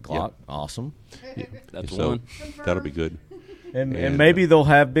 Glock, awesome. Yeah. That's so one. That'll be good. And maybe they'll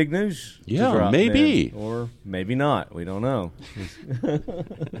have big news. Yeah, maybe. Then, or maybe not. We don't know.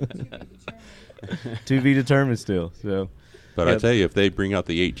 To be determined still. So, but I tell you, if they bring out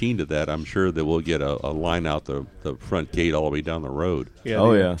the 18 to that, I'm sure that we'll get a line out the front gate all the way down the road.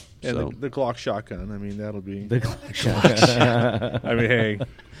 Yeah, yeah. So the Glock shotgun. I mean, that'll be the Glock shotgun. I mean, hey.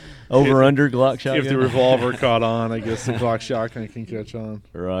 Over-under Glock shotgun? If the revolver caught on, I guess the Glock shotgun can catch on.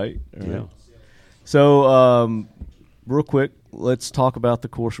 Right. Yeah. So, real quick, let's talk about the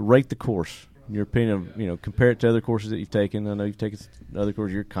course. Rate the course. In your opinion, compare it to other courses that you've taken. I know you've taken other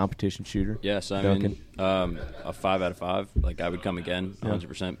courses. You're a competition shooter. Yes, I mean, a 5 out of 5. Like, I would come again,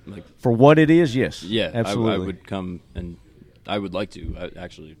 100%. Like, for what it is, yes. Yeah, absolutely. I would come, and I would like to.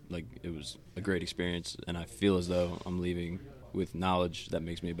 It was a great experience, and I feel as though I'm leaving with knowledge that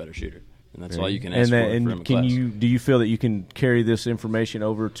makes me a better shooter. And that's all you can ask for from a class. Do you feel that you can carry this information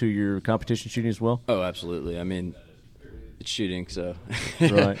over to your competition shooting as well? Oh, absolutely. I mean, it's shooting, so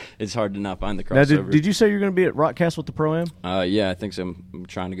right. It's hard to not find the crossover. Now, did you say you're going to be at Rock Castle with the Pro-Am? Yeah, I think so. I'm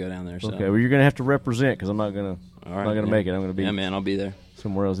trying to go down there. So. Okay, well, you're going to have to represent because I'm not going to make it. I'm going to be I'll be there.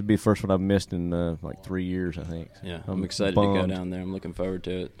 Somewhere else. It'd be the first one I've missed in like 3 years, I think. Yeah, I'm excited to go down there. I'm looking forward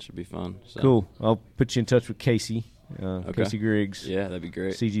to it. Should be fun. So. Cool. I'll put you in touch with Casey. Okay. Casey Griggs. Yeah, that'd be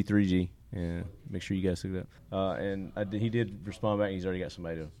great. CG3G. Yeah, make sure you guys look it up. And he did respond back. He's already got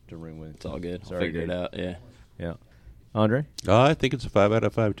somebody to room with. It's all good. I'll figure it out. Yeah. Yeah. Andre? I think it's a 5 out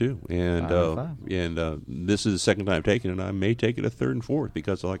of 5 too. And 5 out of 5. And this is the second time taking it. And I may take it a third and fourth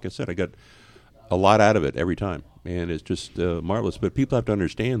because, like I said, I got a lot out of it every time, and it's just marvelous. But people have to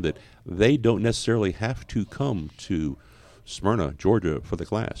understand that they don't necessarily have to come to Smyrna, Georgia, for the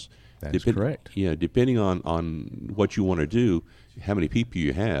class. That's correct. Yeah, depending on what you want to do, how many people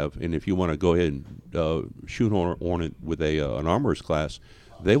you have, and if you want to go ahead and shoot on it with an armorer's class,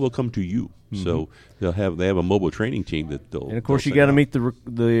 they will come to you. Mm-hmm. So they have a mobile training team that they'll. And of course, you got to meet the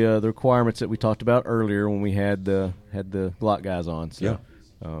requirements that we talked about earlier when we had the Glock guys on. So,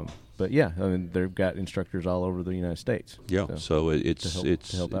 yeah. But yeah, I mean they've got instructors all over the United States. Yeah, so it's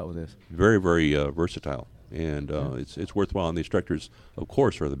to help out with this. Very, very versatile. And it's worthwhile, and the instructors, of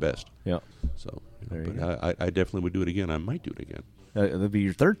course, are the best. Yeah. So, I definitely would do it again. I might do it again. That'll be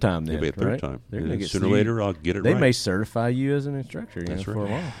your third time then. It'll be a third right? time. They're gonna get Sooner or later, I'll get it They right. may certify you as an instructor. That's for right.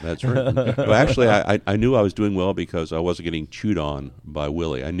 a while. That's right. Well, actually, I knew I was doing well because I wasn't getting chewed on by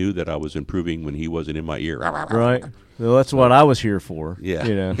Willie. I knew that I was improving when he wasn't in my ear. Right. Well, that's what I was here for. Yeah.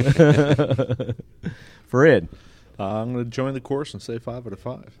 You know. Fred. I'm going to join the course and say 5 out of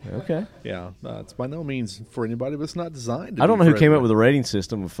 5. Okay. Yeah, it's by no means for anybody, but it's not designed to I don't be know who for came up everybody. with a rating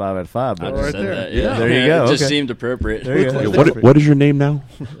system of 5 out of 5. But I right just said there. that. Yeah. There you go. It just Okay. seemed appropriate. There you go. What is your name now?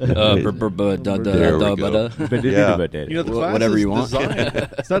 There we There go. we go. You know, the class Whatever is you want. designed.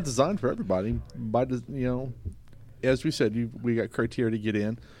 It's not designed for everybody. As we said, we got criteria to get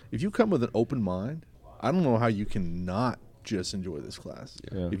in. If you come with an open mind, I don't know how you can not just enjoy this class.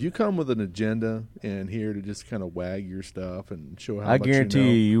 Yeah. If you come with an agenda and here to just kind of wag your stuff and show how I much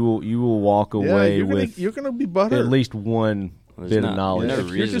guarantee you know, you will walk away you're gonna be butthurt. at least one bit of knowledge. no If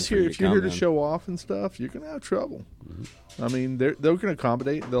you're reason just for here, you if to you're come here to in. show off and stuff, you're gonna have trouble. I mean, they're going to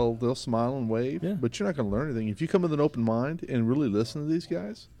accommodate. They'll smile and wave, Yeah. but you're not going to learn anything. If you come with an open mind and really listen to these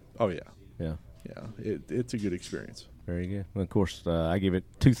guys, oh yeah, Yeah. it's a good experience. Very good. Well, of course, I give it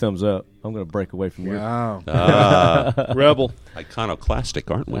 2 thumbs up. I'm going to break away from Wow, Rebel.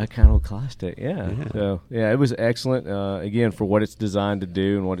 Iconoclastic, aren't we? Iconoclastic, yeah. So, it was excellent, again, for what it's designed to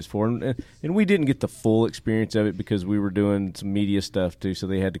do and what it's for. And we didn't get the full experience of it because we were doing some media stuff, too, so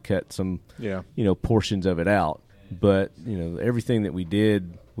they had to cut some, portions of it out. But, everything that we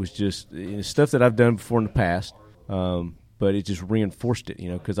did was just stuff that I've done before in the past, but it just reinforced it,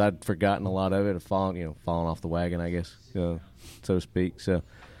 because I'd forgotten a lot of it, fallen off the wagon, I guess, so to speak. So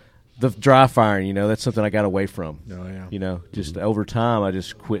the dry firing, that's something I got away from. Oh, yeah. Just over time, I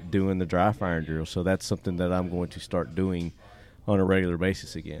just quit doing the dry firing drill. So that's something that I'm going to start doing on a regular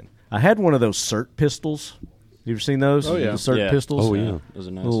basis again. I had one of those CERT pistols. You ever seen those? Oh, yeah. The CERT pistols. Oh, yeah. Those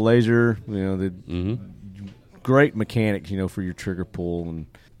are nice. Little laser, great mechanics, for your trigger pull and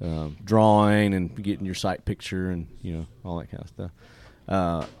drawing and getting your sight picture and, all that kind of stuff.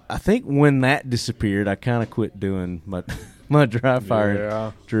 I think when that disappeared, I kind of quit doing my dry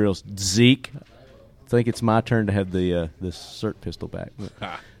firing drills. Zeke, I think it's my turn to have the CERT pistol back.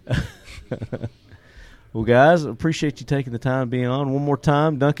 Well, guys, appreciate you taking the time to be on. One more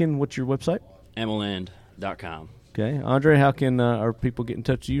time, Duncan, what's your website? Ameland.com. Okay. Andre, how can our people get in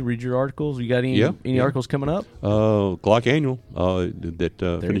touch with you, read your articles? You got any articles coming up? Glock Annual,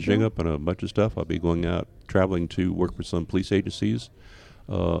 finishing go. up on a bunch of stuff. I'll be going out, traveling to work with some police agencies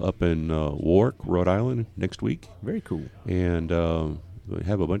up in Warwick, Rhode Island next week. Very cool. And we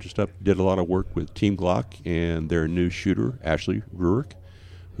have a bunch of stuff. Did a lot of work with Team Glock and their new shooter, Ashley Ruark,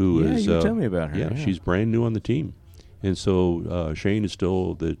 who is you tell me about her. Yeah, she's brand new on the team. And so Shane is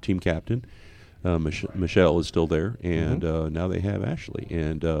still the team captain. Michelle is still there, and now they have Ashley,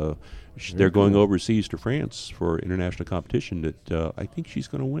 and they're going overseas to France for international competition that I think she's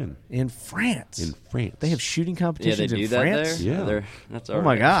going to win. In France? In France. They have shooting Yeah, competitions they do in that France? there? Yeah. That's Oh,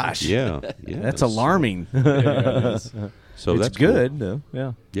 my gosh. Yeah. That's alarming. So it's that's good, cool. though.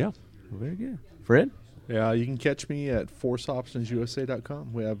 Yeah. Yeah. Very good. Fred? Yeah, you can catch me at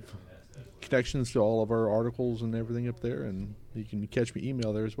forceoptionsusa.com. We have connections to all of our articles and everything up there, and you can catch me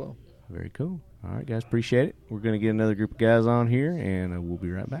email there as well. Very cool. All right, guys, appreciate it. We're going to get another group of guys on here, and we'll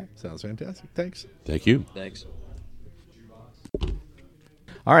be right back. Sounds fantastic. Thanks. Thank you. Thanks.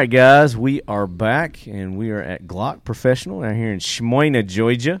 All right, guys, we are back, and we are at Glock Professional out here in Smyrna,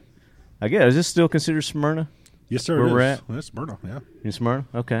 Georgia. I guess, is this still considered Smyrna? Yes, sir. Where it is. we're at? Well, it's Smyrna, yeah. In Smyrna?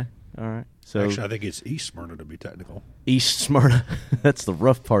 Okay. All right. So Actually, I think it's East Smyrna to be technical. East Smyrna. That's the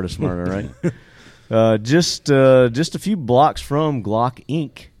rough part of Smyrna, right? Just a few blocks from Glock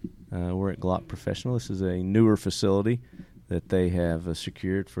Inc. We're at Glock Professional. This is a newer facility that they have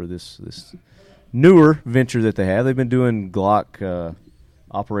secured for this newer venture that they have. They've been doing Glock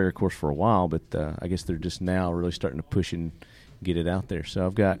operator course for a while, but I guess they're just now really starting to push and get it out there. So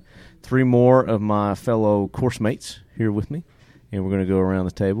I've got 3 more of my fellow course mates here with me, and we're going to go around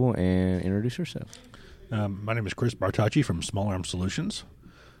the table and introduce ourselves. My name is Chris Bartacci from Small Arms Solutions.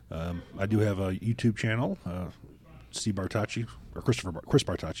 I do have a YouTube channel, C. Bartacci, or Chris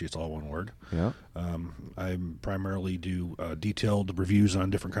Bartacci, it's all one word. Yeah. I primarily do detailed reviews on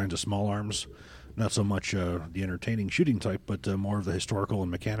different kinds of small arms, not so much the entertaining shooting type, but more of the historical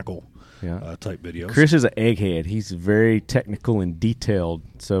and mechanical type videos. Chris is an egghead. He's very technical and detailed.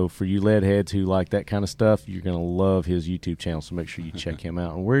 So for you lead heads who like that kind of stuff, you're going to love his YouTube channel. So make sure you check him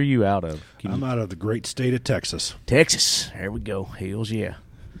out. And where are you out of? I'm out of the great state of Texas. Texas. There we go. Hells yeah.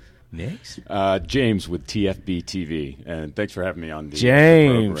 Next. James with TFB TV, and thanks for having me on the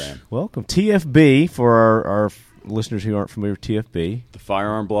James, program. Welcome. TFB, for our listeners who aren't familiar with TFB.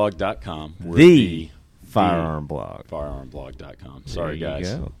 TheFirearmBlog.com. We're The Firearm Blog. Firearmblog.com. Sorry,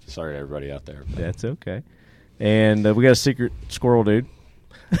 guys. Go. Sorry, everybody out there. That's okay. And we got a secret squirrel dude.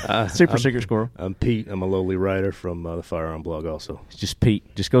 Secret squirrel. I'm Pete. I'm a lowly writer from the Firearm Blog also. It's just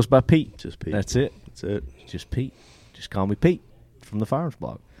Pete. Just goes by Pete. Just Pete. That's it. That's it. Just Pete. Just call me Pete from the Firearms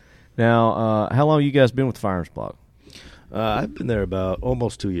Blog. Now, how long have you guys been with the Firearms Blog? I've been there about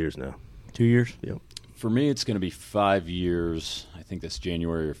almost 2 years now. 2 years? Yep. For me, it's going to be 5 years. I think that's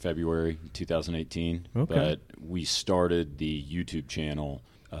January or February 2018. Okay. But we started the YouTube channel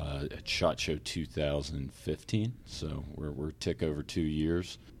at SHOT Show 2015. So we're tick over 2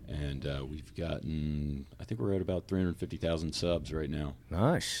 years. And we've gotten, I think we're at about 350,000 subs right now.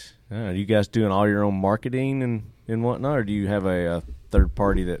 Nice. Are you guys doing all your own marketing and whatnot, or do you have a third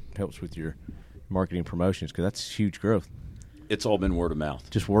party that helps with your marketing promotions? Because that's huge growth. It's all been word of mouth.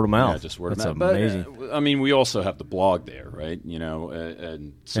 Just word of mouth. Yeah, just word That's of mouth. amazing. But, I mean, we also have the blog there, right? You know,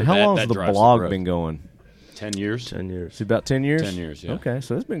 and so and how long has the drives blog growth. been going? 10 years. 10 years. It's about 10 years? 10 years, yeah. Okay,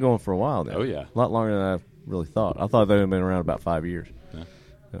 so it's been going for a while then. Oh, yeah. A lot longer than I really thought. I thought they had been around about 5 years. Yeah.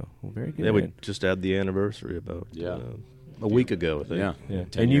 So, well, very good. Yeah, we man. just had the anniversary about a week ago, I think. Yeah.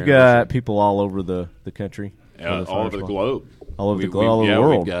 And you got people all over the country? All over the globe. All over the globe, all over the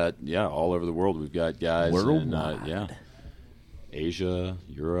world. We've got, all over the world. We've got guys in, Asia,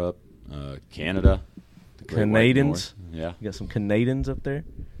 Europe, Canada. The Great White Canadians. North. Yeah. You got some Canadians up there?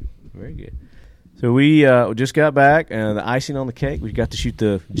 Very good. So we just got back, and the icing on the cake, we got to shoot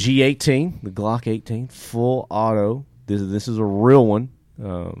the G18, the Glock 18, full auto. This is a real one.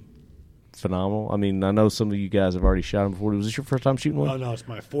 Phenomenal. I mean, I know some of you guys have already shot them before. Was this your first time shooting one? Oh, no, it's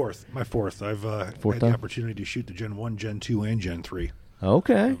my fourth. I've had time? the opportunity to shoot the Gen 1, Gen 2, and Gen 3.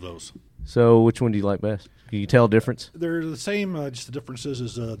 Okay. Of those. So which one do you like best? Can you tell a difference? They're the same. Just the differences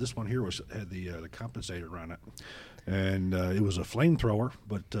is this one here had the compensator on it, and it was a flamethrower,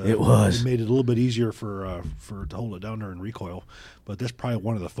 but it made it a little bit easier for to hold it down there and recoil. But that's probably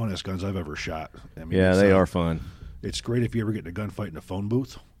one of the funnest guns I've ever shot. I mean, yeah, they are fun. It's great if you ever get in a gunfight in a phone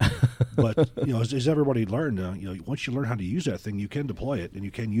booth. But as everybody learned, once you learn how to use that thing, you can deploy it and you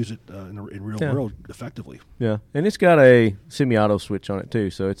can use it in real world effectively. Yeah, and it's got a semi-auto switch on it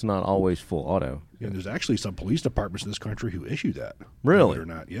too, so it's not always full auto. Yeah, and there's actually some police departments in this country who issue that. Really? Or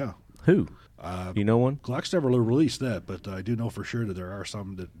not? Yeah. Who? You know one? Glock's never released that, but I do know for sure that there are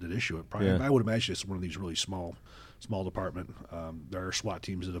some that issue it. Probably, I would imagine it's one of these really small department. There are SWAT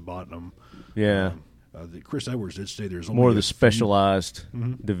teams that have bought them. Yeah. Chris Edwards did say there's only more of the specialized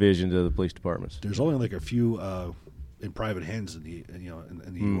divisions of the police departments. There's only like a few in private hands in the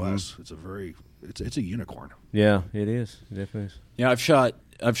in the U.S. It's a unicorn. Yeah, it is. It definitely is. Yeah, I've shot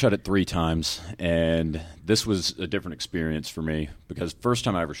it 3 times, and this was a different experience for me because first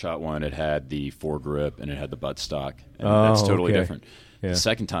time I ever shot one, it had the foregrip and it had the buttstock, and that's totally different. Yeah. The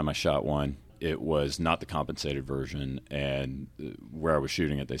second time I shot one, it was not the compensated version, and where I was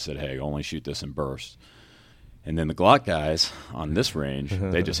shooting it, they said, hey, only shoot this in bursts. And then the Glock guys on this range,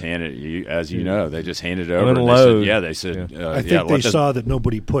 they just handed it, as you know, they just handed it over. They said, I think they saw that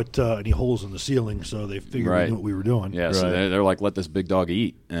nobody put any holes in the ceiling, so they figured we knew what we were doing. Yeah, so they're like, let this big dog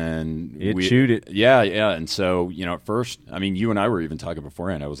eat. And shoot it. Yeah. And so, at first, I mean, you and I were even talking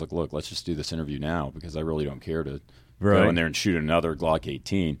beforehand. I was like, look, let's just do this interview now because I really don't care to go in there and shoot another Glock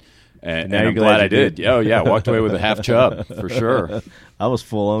 18. And I'm glad I did. Oh, yeah, walked away with a half chub, for sure. I was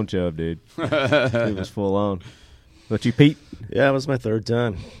full on chub, dude. It was full on. But you, Pete? Yeah, it was my third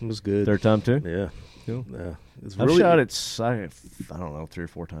time. It was good. Third time, too? Yeah. Cool. Yeah. I've shot it, I don't know, 3 or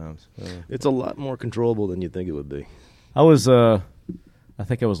 4 times. It's a lot more controllable than you think it would be. I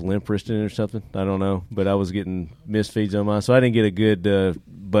think I was limp wristing or something. I don't know, but I was getting misfeeds on mine, so I didn't get a good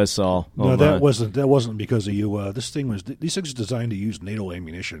buzzsaw. No, that wasn't because of you. These things are designed to use NATO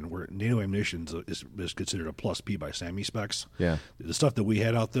ammunition, where NATO ammunition is considered a plus P by SAMI specs. Yeah, the stuff that we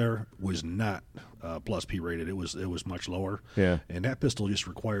had out there was not plus P rated. It was much lower. Yeah, and that pistol just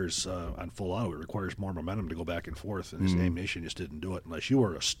requires on full auto. It requires more momentum to go back and forth, and this ammunition just didn't do it unless you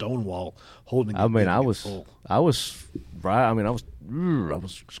were a stonewall holding. I was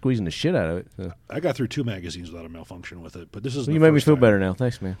squeezing the shit out of it. So. I got through 2 magazines without a malfunction with it, but this is. You made me feel better now.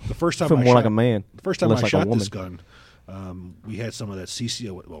 Thanks, man. The first time I feel more like a man. The first time I shot this gun, we had some of that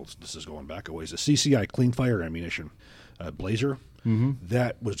CCI. Well, this is going back a ways. The CCI clean fire ammunition, Blazer.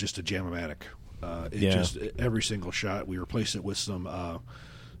 That was just a jam-o-matic. Just every single shot, we replaced it with some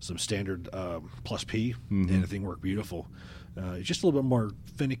standard plus P, and the thing worked beautiful. It's just a little bit more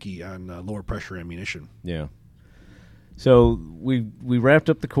finicky on lower pressure ammunition. Yeah. So we wrapped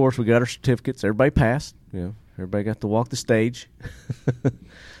up the course. We got our certificates. Everybody passed. Everybody got to walk the stage.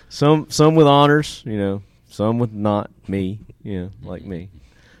 Some with honors. Some with not me. Like me.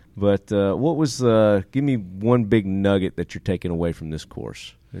 But what was give me one big nugget that you're taking away from this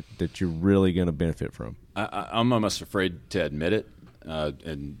course that you're really going to benefit from? I'm almost afraid to admit it,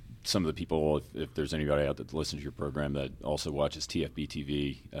 and some of the people, if there's anybody out there that listens to your program that also watches TFB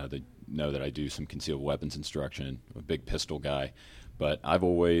TV, they know that I do some concealed weapons instruction. I'm a big pistol guy, but I've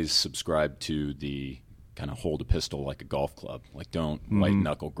always subscribed to the kind of hold a pistol like a golf club, like don't white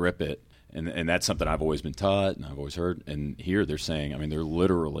knuckle grip it. And that's something I've always been taught and I've always heard. And here they're saying, I mean, they're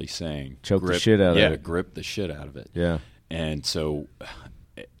literally saying, choke the shit out of it. Yeah, grip the shit out of it. Yeah. And so,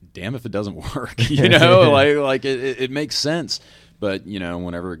 damn if it doesn't work. You know, like it makes sense. But, you know,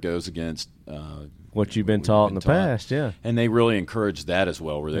 whenever it goes against what you've been taught in the past, yeah. And they really encouraged that as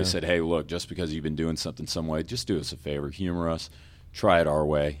well, where they said, hey, look, just because you've been doing something some way, just do us a favor, humor us. Try it our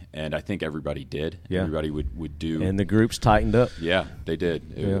way, and I think everybody did. Yeah. Everybody would do. And the groups tightened up. Yeah, they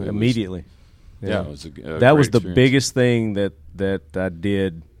did. It immediately. It was that was the experience. biggest thing that I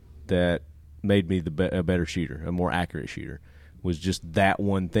did that made me a better shooter, a more accurate shooter, was just that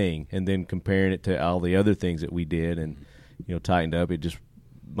one thing. And then comparing it to all the other things that we did and, you know, tightened up,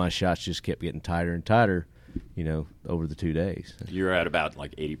 my shots just kept getting tighter and tighter, you know, over the 2 days. You're at about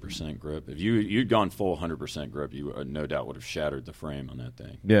like 80% grip. If you'd gone full 100% grip, you no doubt would have shattered the frame on that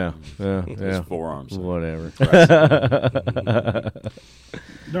thing. Yeah, His forearms. Whatever.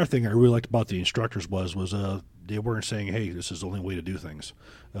 Another thing I really liked about the instructors was they weren't saying, "Hey, this is the only way to do things."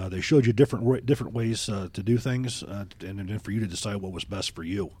 They showed you different ways to do things, and then for you to decide what was best for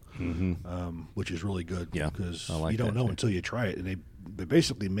you, which is really good. Yeah, because like you don't know until you try it, and they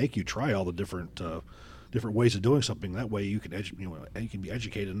basically make you try all the different ways of doing something. That way, you can you can be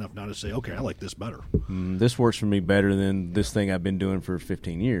educated enough now to say, "Okay, I like this better." This works for me better than this thing I've been doing for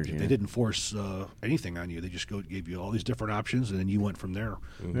 15 years. They didn't force anything on you. They just gave you all these different options, and then you went from there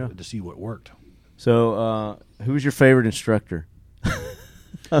to see what worked. So, who was your favorite instructor?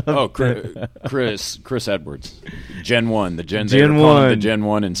 Chris Edwards, Gen 1, the Gen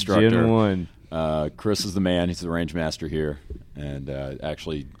 1 instructor. Gen 1. Chris is the man. He's the range master here, and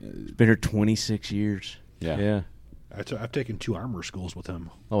actually been here 26 years. Yeah. I've taken 2 armor schools with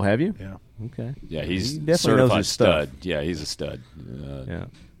him. Oh, have you? Yeah. Okay. Yeah, he's he definitely certified knows his stud. stuff. Yeah, he's a stud. Yeah.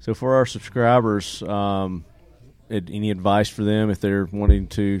 So for our subscribers, any advice for them if they're wanting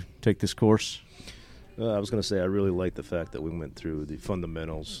to take this course? I was going to say I really like the fact that we went through the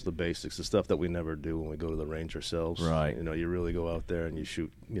fundamentals, the basics, the stuff that we never do when we go to the range ourselves. Right. You know, you really go out there and you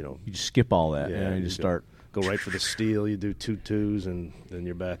shoot, You just skip all that. Yeah, You just start. Go right for the steel. You do 2 2s, and then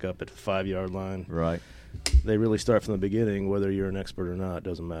you're back up at the 5-yard line. Right. They really start from the beginning. Whether you're an expert or not,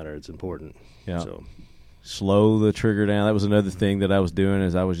 doesn't matter. It's important. Yeah. So slow the trigger down. That was another thing that I was doing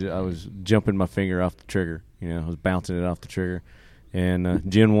is I was jumping my finger off the trigger. You know, I was bouncing it off the trigger. And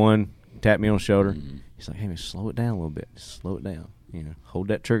Gen 1 tapped me on the shoulder. He's like, "Hey, man, slow it down a little bit. Just slow it down. You know, hold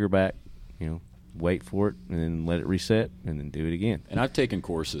that trigger back. You know, wait for it, and then let it reset, and then do it again." And I've taken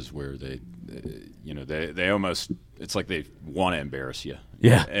courses where they almost, it's like they want to embarrass you.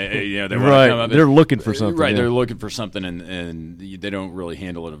 Yeah. They right. Come up they're looking for something. Right. Yeah. They're looking for something, and they don't really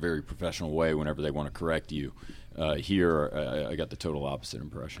handle it a very professional way whenever they want to correct you. Here, I got the total opposite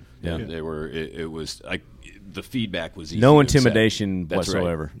impression. Yeah. They were. It was. The feedback was easy. No to accept. intimidation That's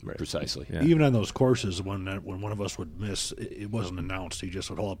whatsoever. Right. Precisely. Yeah. Even on those courses, when one of us would miss, it wasn't announced. He just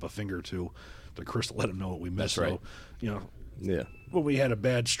would hold up a finger to Chris to let him know what we missed. That's right. So, yeah. When we had a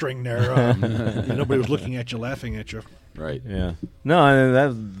bad string there, nobody was looking at you, laughing at you. Right. Yeah. No,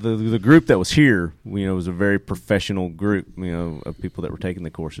 and the group that was here, was a very professional group, of people that were taking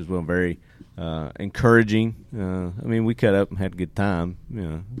the courses. Well, very encouraging. We cut up and had a good time.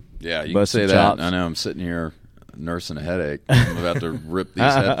 Yeah, you can say that. Chops. I know. I'm sitting here nursing a headache. I'm about to rip these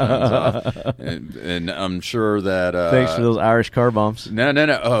headphones off, and I'm sure that. Thanks for those Irish car bombs. No.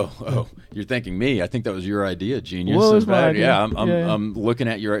 Oh, you're thanking me. I think that was your idea, genius. Well, it was my idea. Yeah, I'm looking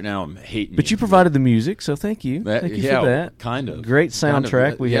at you right now. I'm hating. But you provided the music, so thank you. Thank you for that. Kind of great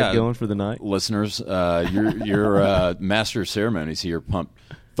soundtrack we had going for the night. Listeners, your master of ceremonies here pumped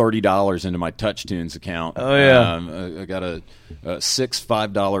 $30 into my TouchTunes account. Oh yeah, I got 6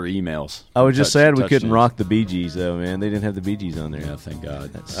 $5 emails. I was just sad we couldn't rock the Bee Gees though, man. They didn't have the Bee Gees on there. Yeah, thank God.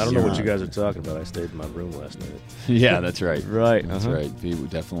 I don't know what you guys are talking about. I stayed in my room last night. Yeah, that's right. Right, that's right. He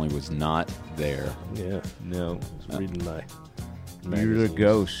definitely was not there. Yeah, no. I was reading my. You're a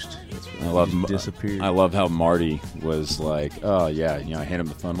ghost. Disappeared. I love how Marty was like, "Oh yeah," I hand him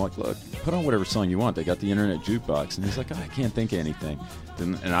the phone. I'm like, "Look, put on whatever song you want. They got the internet jukebox." And he's like, "I can't think of anything."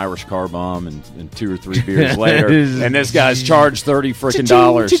 Then an Irish car bomb, and 2 or 3 beers later, and this guy's charged $30 freaking to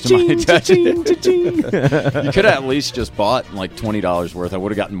my. You could have at least just bought like $20 worth. I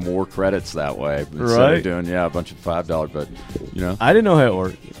would have gotten more credits that way. Instead of doing a bunch of $5, but I didn't know how it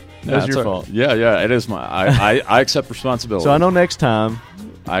worked. That's your fault. Yeah, it is my. I accept responsibility. So I know next time.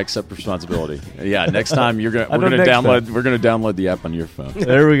 I accept responsibility. Yeah, next time we're gonna download the app on your phone.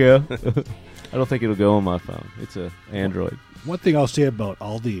 There we go. I don't think it'll go on my phone. It's a Android. One thing I'll say about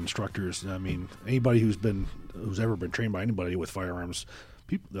all the instructors, I mean, anybody who's ever been trained by anybody with firearms,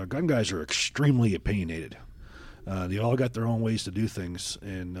 the gun guys are extremely opinionated. They all got their own ways to do things,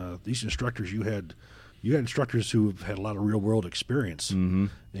 and these instructors, you had instructors who have had a lot of real world experience, and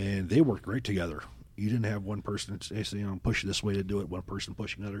they worked great together. You didn't have one person push this way to do it, one person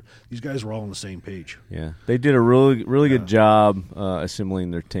pushing another. These guys were all on the same page. Yeah, they did a really good job assembling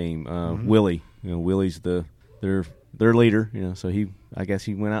their team. Willie, Willie's their leader. So I guess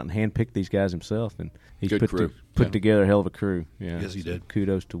he went out and handpicked these guys himself, and he's put together a hell of a crew. Yeah, yes, he did.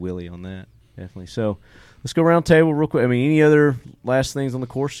 Kudos to Willie on that, definitely. So let's go around table real quick. I mean, any other last things on the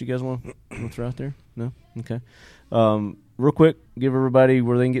course you guys want to throw out there? No, okay. Real quick, give everybody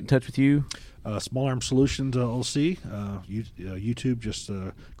where they can get in touch with you. Small Arms Solutions LLC, YouTube, just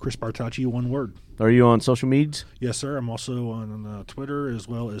Chris Bartacci, one word. Are you on social medias? Yes, sir. I'm also on Twitter as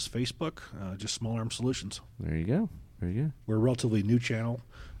well as Facebook, just Small Arms Solutions. There you go. We're a relatively new channel.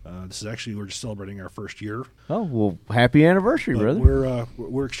 This is actually, we're just celebrating our first year. Oh, well, happy anniversary, brother.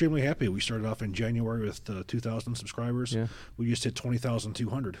 We're extremely happy. We started off in January with 2,000 subscribers. Yeah. We just hit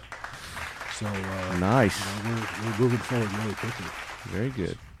 20,200. So nice. We're moving forward really quickly. Very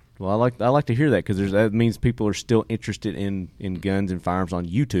good. Well, I like to hear that because that means people are still interested in guns and firearms on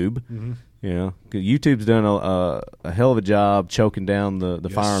YouTube. Mm-hmm. Because YouTube's done a hell of a job choking down the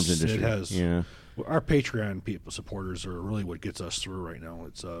firearms industry. It has. Yeah. Well, our Patreon supporters are really what gets us through right now.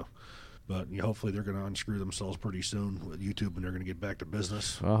 It's but hopefully they're going to unscrew themselves pretty soon with YouTube, and they're going to get back to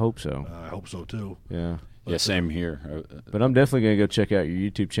business. I hope so. I hope so too. Yeah. Yeah, same here. But I'm definitely going to go check out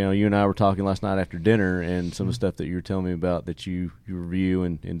your YouTube channel. You and I were talking last night after dinner, and some of the stuff that you were telling me about that you review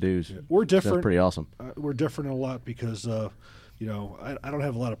and do. Yeah. We're different. That's pretty awesome. We're different a lot because, I don't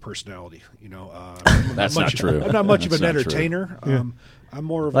have a lot of personality. That's not true. I'm not much of an entertainer. I'm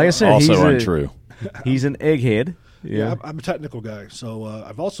more of like I said, also untrue. He's an egghead. Yeah, I'm a technical guy. So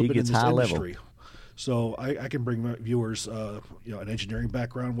I've also been in this industry. Level. So I can bring my viewers, an engineering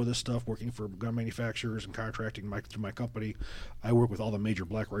background with this stuff, working for gun manufacturers and contracting through my company. I work with all the major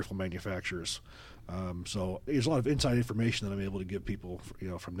black rifle manufacturers. So there's a lot of inside information that I'm able to give people,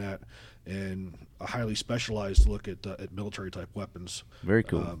 from that, and a highly specialized look at military type weapons. Very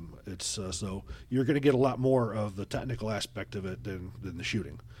cool. It's so you're going to get a lot more of the technical aspect of it than the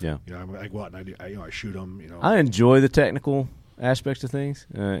shooting. Yeah. I go out and I shoot them. I enjoy the technical aspects of things,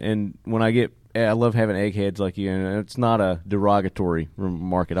 and when I love having eggheads like you, and it's not a derogatory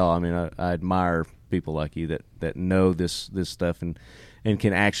remark at all. I mean, I admire people like you that know this stuff and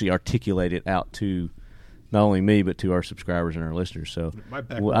can actually articulate it out to not only me but to our subscribers and our listeners. So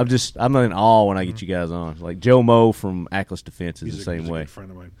I'm in awe when I get you guys on. Like Joe Moe from Atlas Defense is the same way. He's a good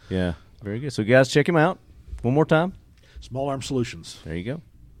friend of mine. Yeah, very good. So guys, check him out one more time. Small Arms Solutions. There you go.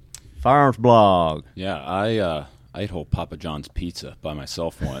 Firearms blog. Yeah, I ate whole Papa John's pizza by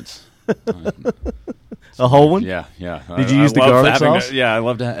myself once. A whole one? Yeah. Did you use the garlic sauce? I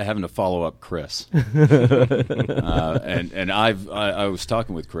loved having to follow up Chris. and I was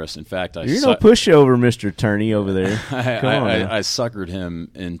talking with Chris. In fact, you're no pushover, Mr. Turney over there. I suckered him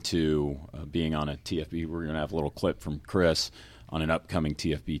into being on a TFB. We're going to have a little clip from Chris on an upcoming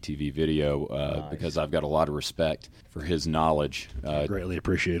TFB TV video nice. Because I've got a lot of respect for his knowledge. Greatly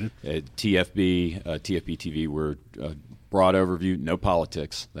appreciated. TFB TV, we're broad overview, no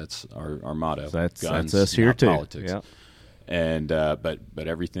politics. That's our motto. That's us here too. Politics. Yeah. And but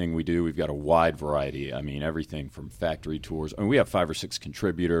everything we do, we've got a wide variety. I mean, everything from factory tours. I mean, we have 5 or 6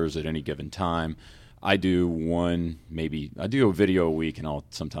 contributors at any given time. I do a video a week, and I'll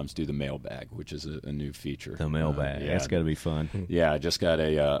sometimes do the mailbag, which is a new feature. The mailbag, that's got to be fun. Yeah, I just got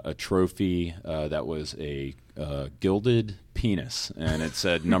a trophy that was a gilded penis, and it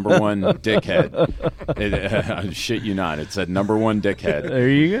said #1 dickhead. I shit you not, it said #1 dickhead. There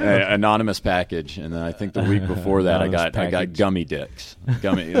you go. Anonymous package, and then I think the week before that I got gummy dicks.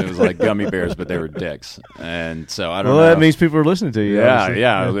 It was like gummy bears, but they were dicks, and so I don't know. Well, that means people are listening to you.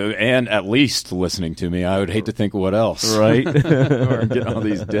 Yeah, and at least listening to me. I would hate to think of what else. Right. Or getting all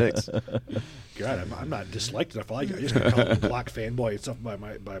these dicks. God, I'm not disliked enough. I just got called a Glock fanboy and stuff by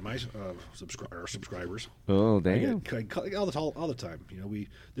my subscribers. Oh, damn! All the time.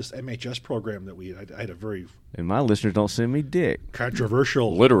 This MHS program that I had a very and my listeners don't send me dick.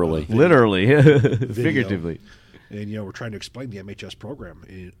 Controversial, literally, figuratively. And we're trying to explain the MHS program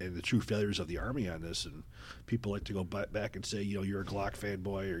and the true failures of the Army on this. And people like to go back and say, you're a Glock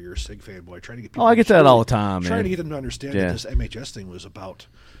fanboy or you're a SIG fanboy. Trying to get people I get that all the time. Trying to get them to understand that this MHS thing was about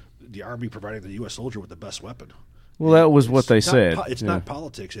the Army providing the U.S. soldier with the best weapon. Well, that was what they said. It's not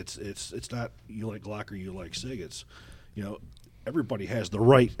politics. It's not you like Glock or you like SIG. It's, everybody has the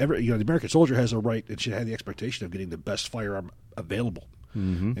right. The American soldier has a right and should have the expectation of getting the best firearm available,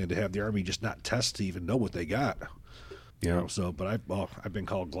 and to have the Army just not test to even know what they got. But I've been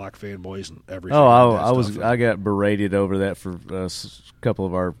called Glock fanboys and everything. I got berated over that for a couple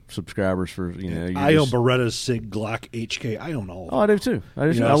of our subscribers for I own Beretta's, SIG, Glock, HK. I own all of them. I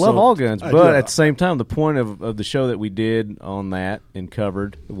do too. I love all guns, but at the same time, the point of the show that we did on that and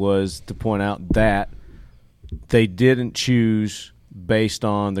covered was to point out that they didn't choose based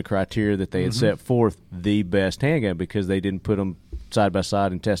on the criteria that they had set forth the best handgun because they didn't put them side by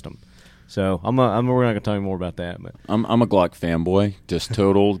side and test them. So we're not going to tell you more about that. But I'm a Glock fanboy, just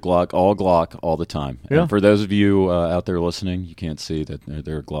total Glock, all the time. Yeah. And for those of you out there listening, you can't see that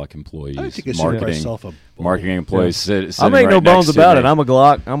they're Glock employees, I think marketing employees. I make no bones about it. I'm a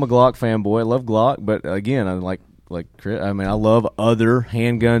Glock fanboy. I love Glock, but again, I like Chris, I love other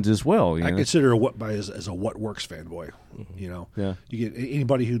handguns as well. I consider as a what works fanboy. Yeah. You get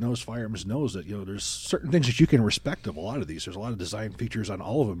anybody who knows firearms knows that there's certain things that you can respect of a lot of these. There's a lot of design features on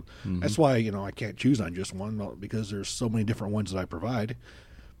all of them. That's why I can't choose on just one because there's so many different ones that I provide.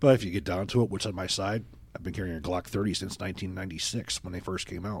 But if you get down to it, what's on my side? I've been carrying a Glock 30 since 1996 when they first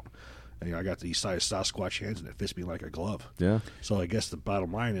came out. And, I got these size Sasquatch hands and it fits me like a glove. Yeah. So I guess the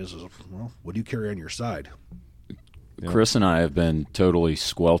bottom line is what do you carry on your side? Chris and I have been totally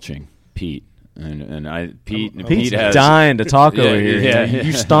squelching Pete. Pete's dying to talk over here. Yeah,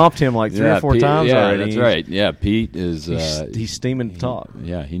 you stomped him like three or four times already. That's right. Yeah, Pete is he's steaming to talk.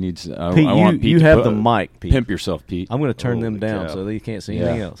 Yeah, he needs. Pete, I want Pete. You have the mic, Pete. Pimp yourself, Pete. I'm going to turn them down so that you can't see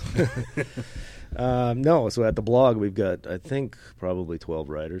anything else. No, so at the blog we've got I think probably 12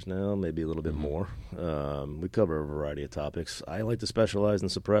 writers now, maybe a little bit more. We cover a variety of topics. I like to specialize in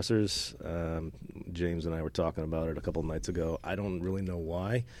suppressors. James and I were talking about it a couple nights ago. I don't really know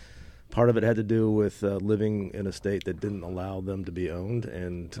why. Part of it had to do with living in a state that didn't allow them to be owned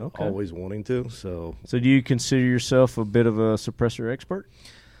and always wanting to. So do you consider yourself a bit of a suppressor expert?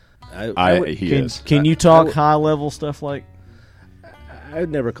 Can you talk high-level stuff like? I'd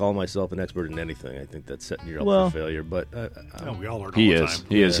never call myself an expert in anything. I think that's setting you up for failure. But we all learn. He all the is. time.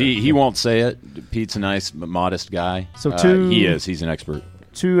 He is. He won't say it. Pete's a nice, modest guy. So he is. He's an expert.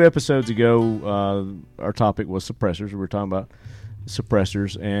 2 episodes ago, our topic was suppressors. We were talking about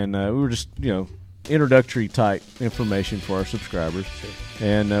suppressors, and we were just introductory type information for our subscribers. Sure.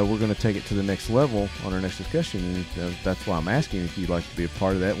 And we're going to take it to the next level on our next discussion. And that's why I'm asking if you'd like to be a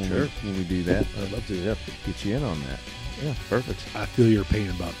part of that when we do that. I'd love to. Yeah, get you in on that. Yeah, perfect. I feel your pain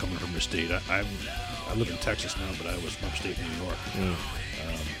about coming from the state. I live in Texas now, but I was from upstate New York,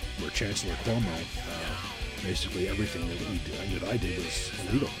 where Chancellor Cuomo, basically everything that I did was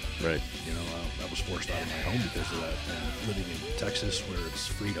illegal. Right. I was forced out of my home because of that. And living in Texas, where it's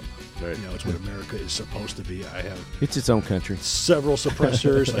freedom. Right. It's what America is supposed to be. It's its own country. Several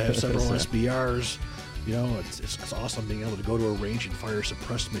suppressors. I have several SBRs. It's awesome being able to go to a range and fire a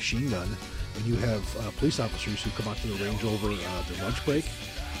suppressed machine gun. When you have police officers who come out to the range over their lunch break,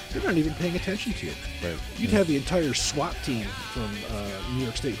 they're not even paying attention to you. Right. You'd have the entire SWAT team from New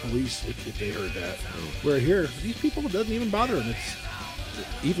York State Police if they heard that. Where here, these people, it doesn't even bother them.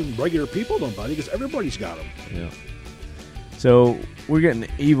 Even regular people don't bother because everybody's got them. Yeah. So we're getting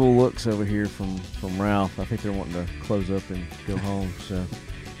evil looks over here from Ralph. I think they're wanting to close up and go home. So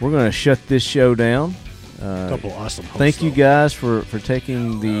we're going to shut this show down. A couple awesome hosts, thank you guys for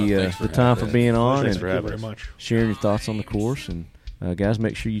taking the time for being on and very much. Sharing your thoughts on the course. And guys,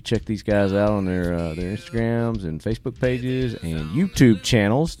 make sure you check these guys out on their Instagrams and Facebook pages and YouTube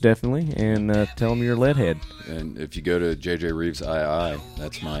channels, definitely, and tell them you're Leadhead. And if you go to JJ Reeves II,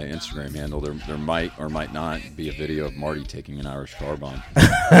 that's my Instagram handle. There might or might not be a video of Marty taking an Irish car bomb.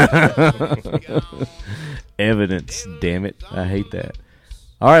 Evidence, damn it. I hate that.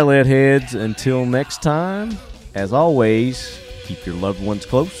 All right, Leadheads, until next time, as always, keep your loved ones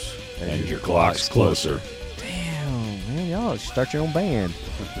close. And your Glocks closer. Damn, man, y'all start your own band.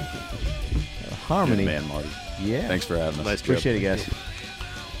 Harmony. Good man, Marty. Yeah. Thanks for having us. Nice trip. Appreciate it, guys.